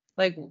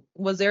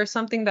 was there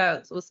something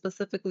that was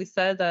specifically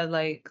said that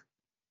like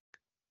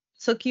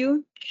took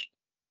you?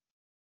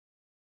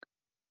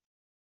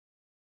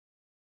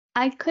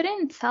 I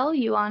couldn't tell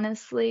you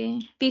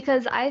honestly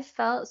because I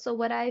felt so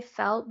what I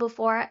felt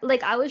before,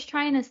 like I was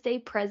trying to stay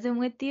present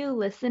with you,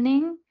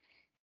 listening,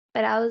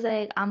 but I was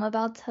like, I'm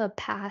about to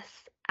pass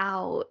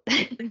out.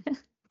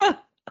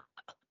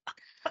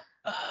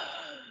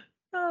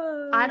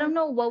 I don't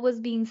know what was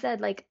being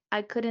said. Like,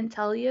 I couldn't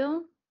tell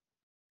you.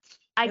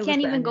 I It was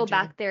can't the even go energy.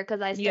 back there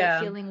because I start Yeah.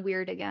 feeling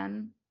weird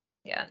again.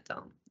 Yeah,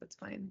 don't. That's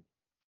fine.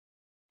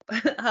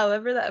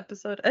 However the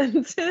episode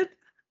ended,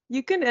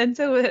 you can end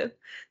it with,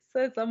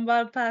 since I'm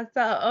about to pass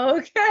out.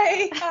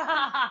 Okay.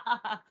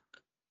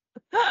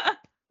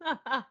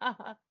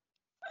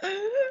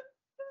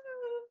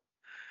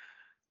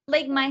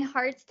 Like, my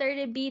heart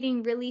started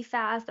beating really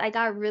fast. I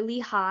got really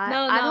hot.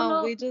 No, I don't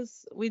no, know.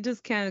 we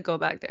just can't go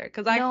back there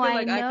because I No, feel I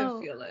like I can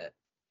know. feel it.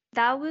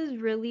 That was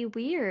really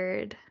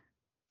weird.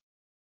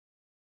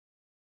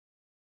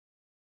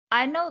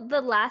 I know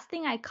the last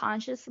thing I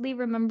consciously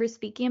remember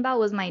speaking about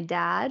was my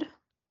dad.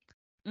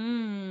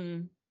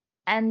 Mm,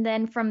 And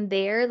then from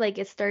there, like,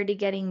 it started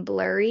getting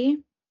blurry.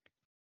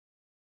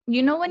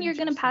 You know when you're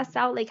gonna pass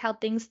interesting. out, like how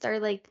things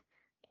start, like,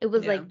 it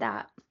was Yeah, like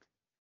that.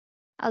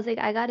 I was like,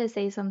 I gotta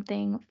say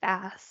something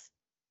fast.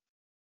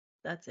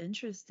 that's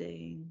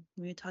interesting.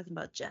 We were talking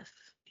about Jeff.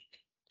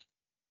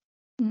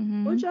 What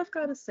Mm-hmm. Jeff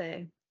got to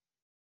say?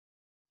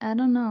 I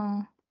don't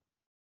know.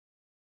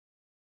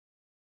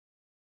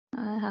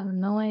 I have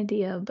no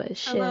idea, but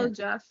Hello, shit.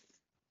 Jeff.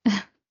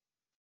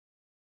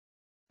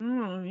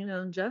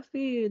 Jeff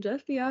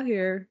be out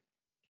here.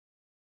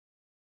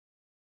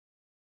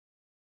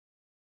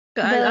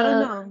 I don't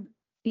The know. Go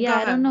Yeah,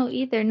 I don't ahead. know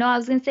either. No, I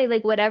was gonna say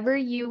like whatever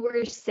you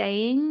were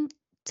saying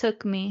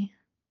took me.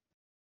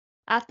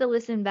 I have to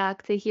listen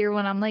back to hear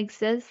when I'm like,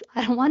 sis,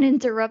 I don't want to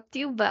interrupt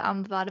you, but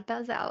I'm about to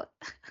pass out.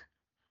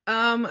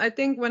 I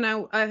think when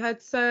I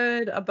had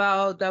said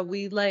about that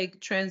we like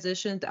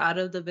transitioned out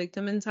of the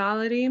victim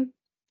mentality,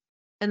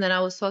 and then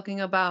I was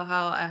talking about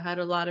how I had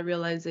a lot of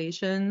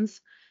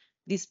realizations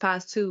these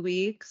past 2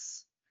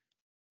 weeks,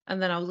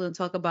 and then I was going to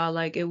talk about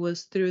like it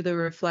was through the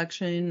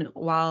reflection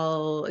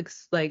while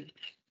like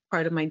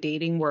part of my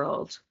dating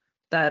world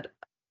that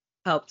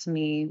helped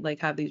me like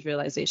have these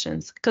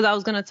realizations. Because I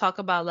was going to talk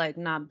about like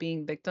not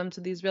being victim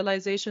to these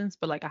realizations,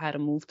 but like I had to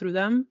move through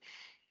them.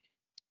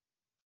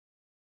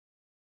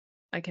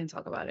 I can't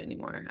talk about it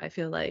anymore. I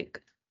feel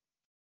like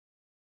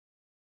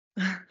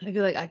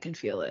I can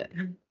feel it.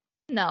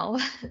 No.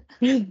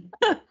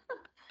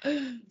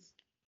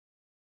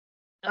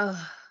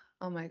 Ugh,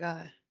 oh my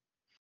God.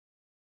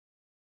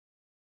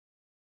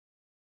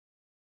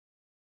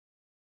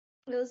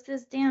 It was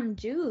this damn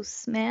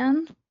juice,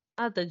 man.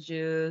 Not the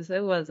juice.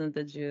 It wasn't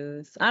the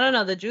juice. I don't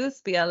know. The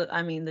juice be,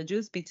 I mean, the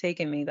juice be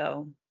taking me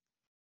though.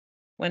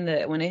 When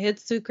it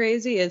hits too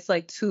crazy, it's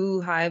like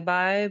too high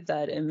vibe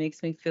that it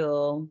makes me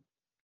feel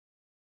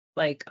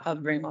like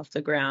hovering off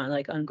the ground,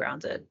 like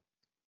ungrounded.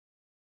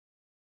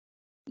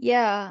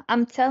 Yeah,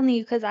 I'm telling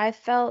you, because I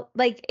felt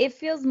like it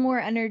feels more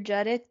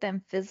energetic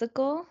than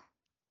physical.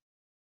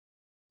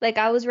 Like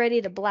I was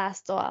ready to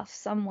blast off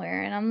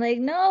somewhere, and I'm like,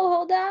 no,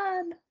 hold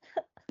on.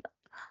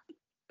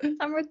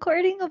 I'm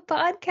recording a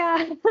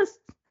podcast.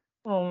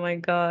 Oh my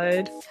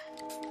God.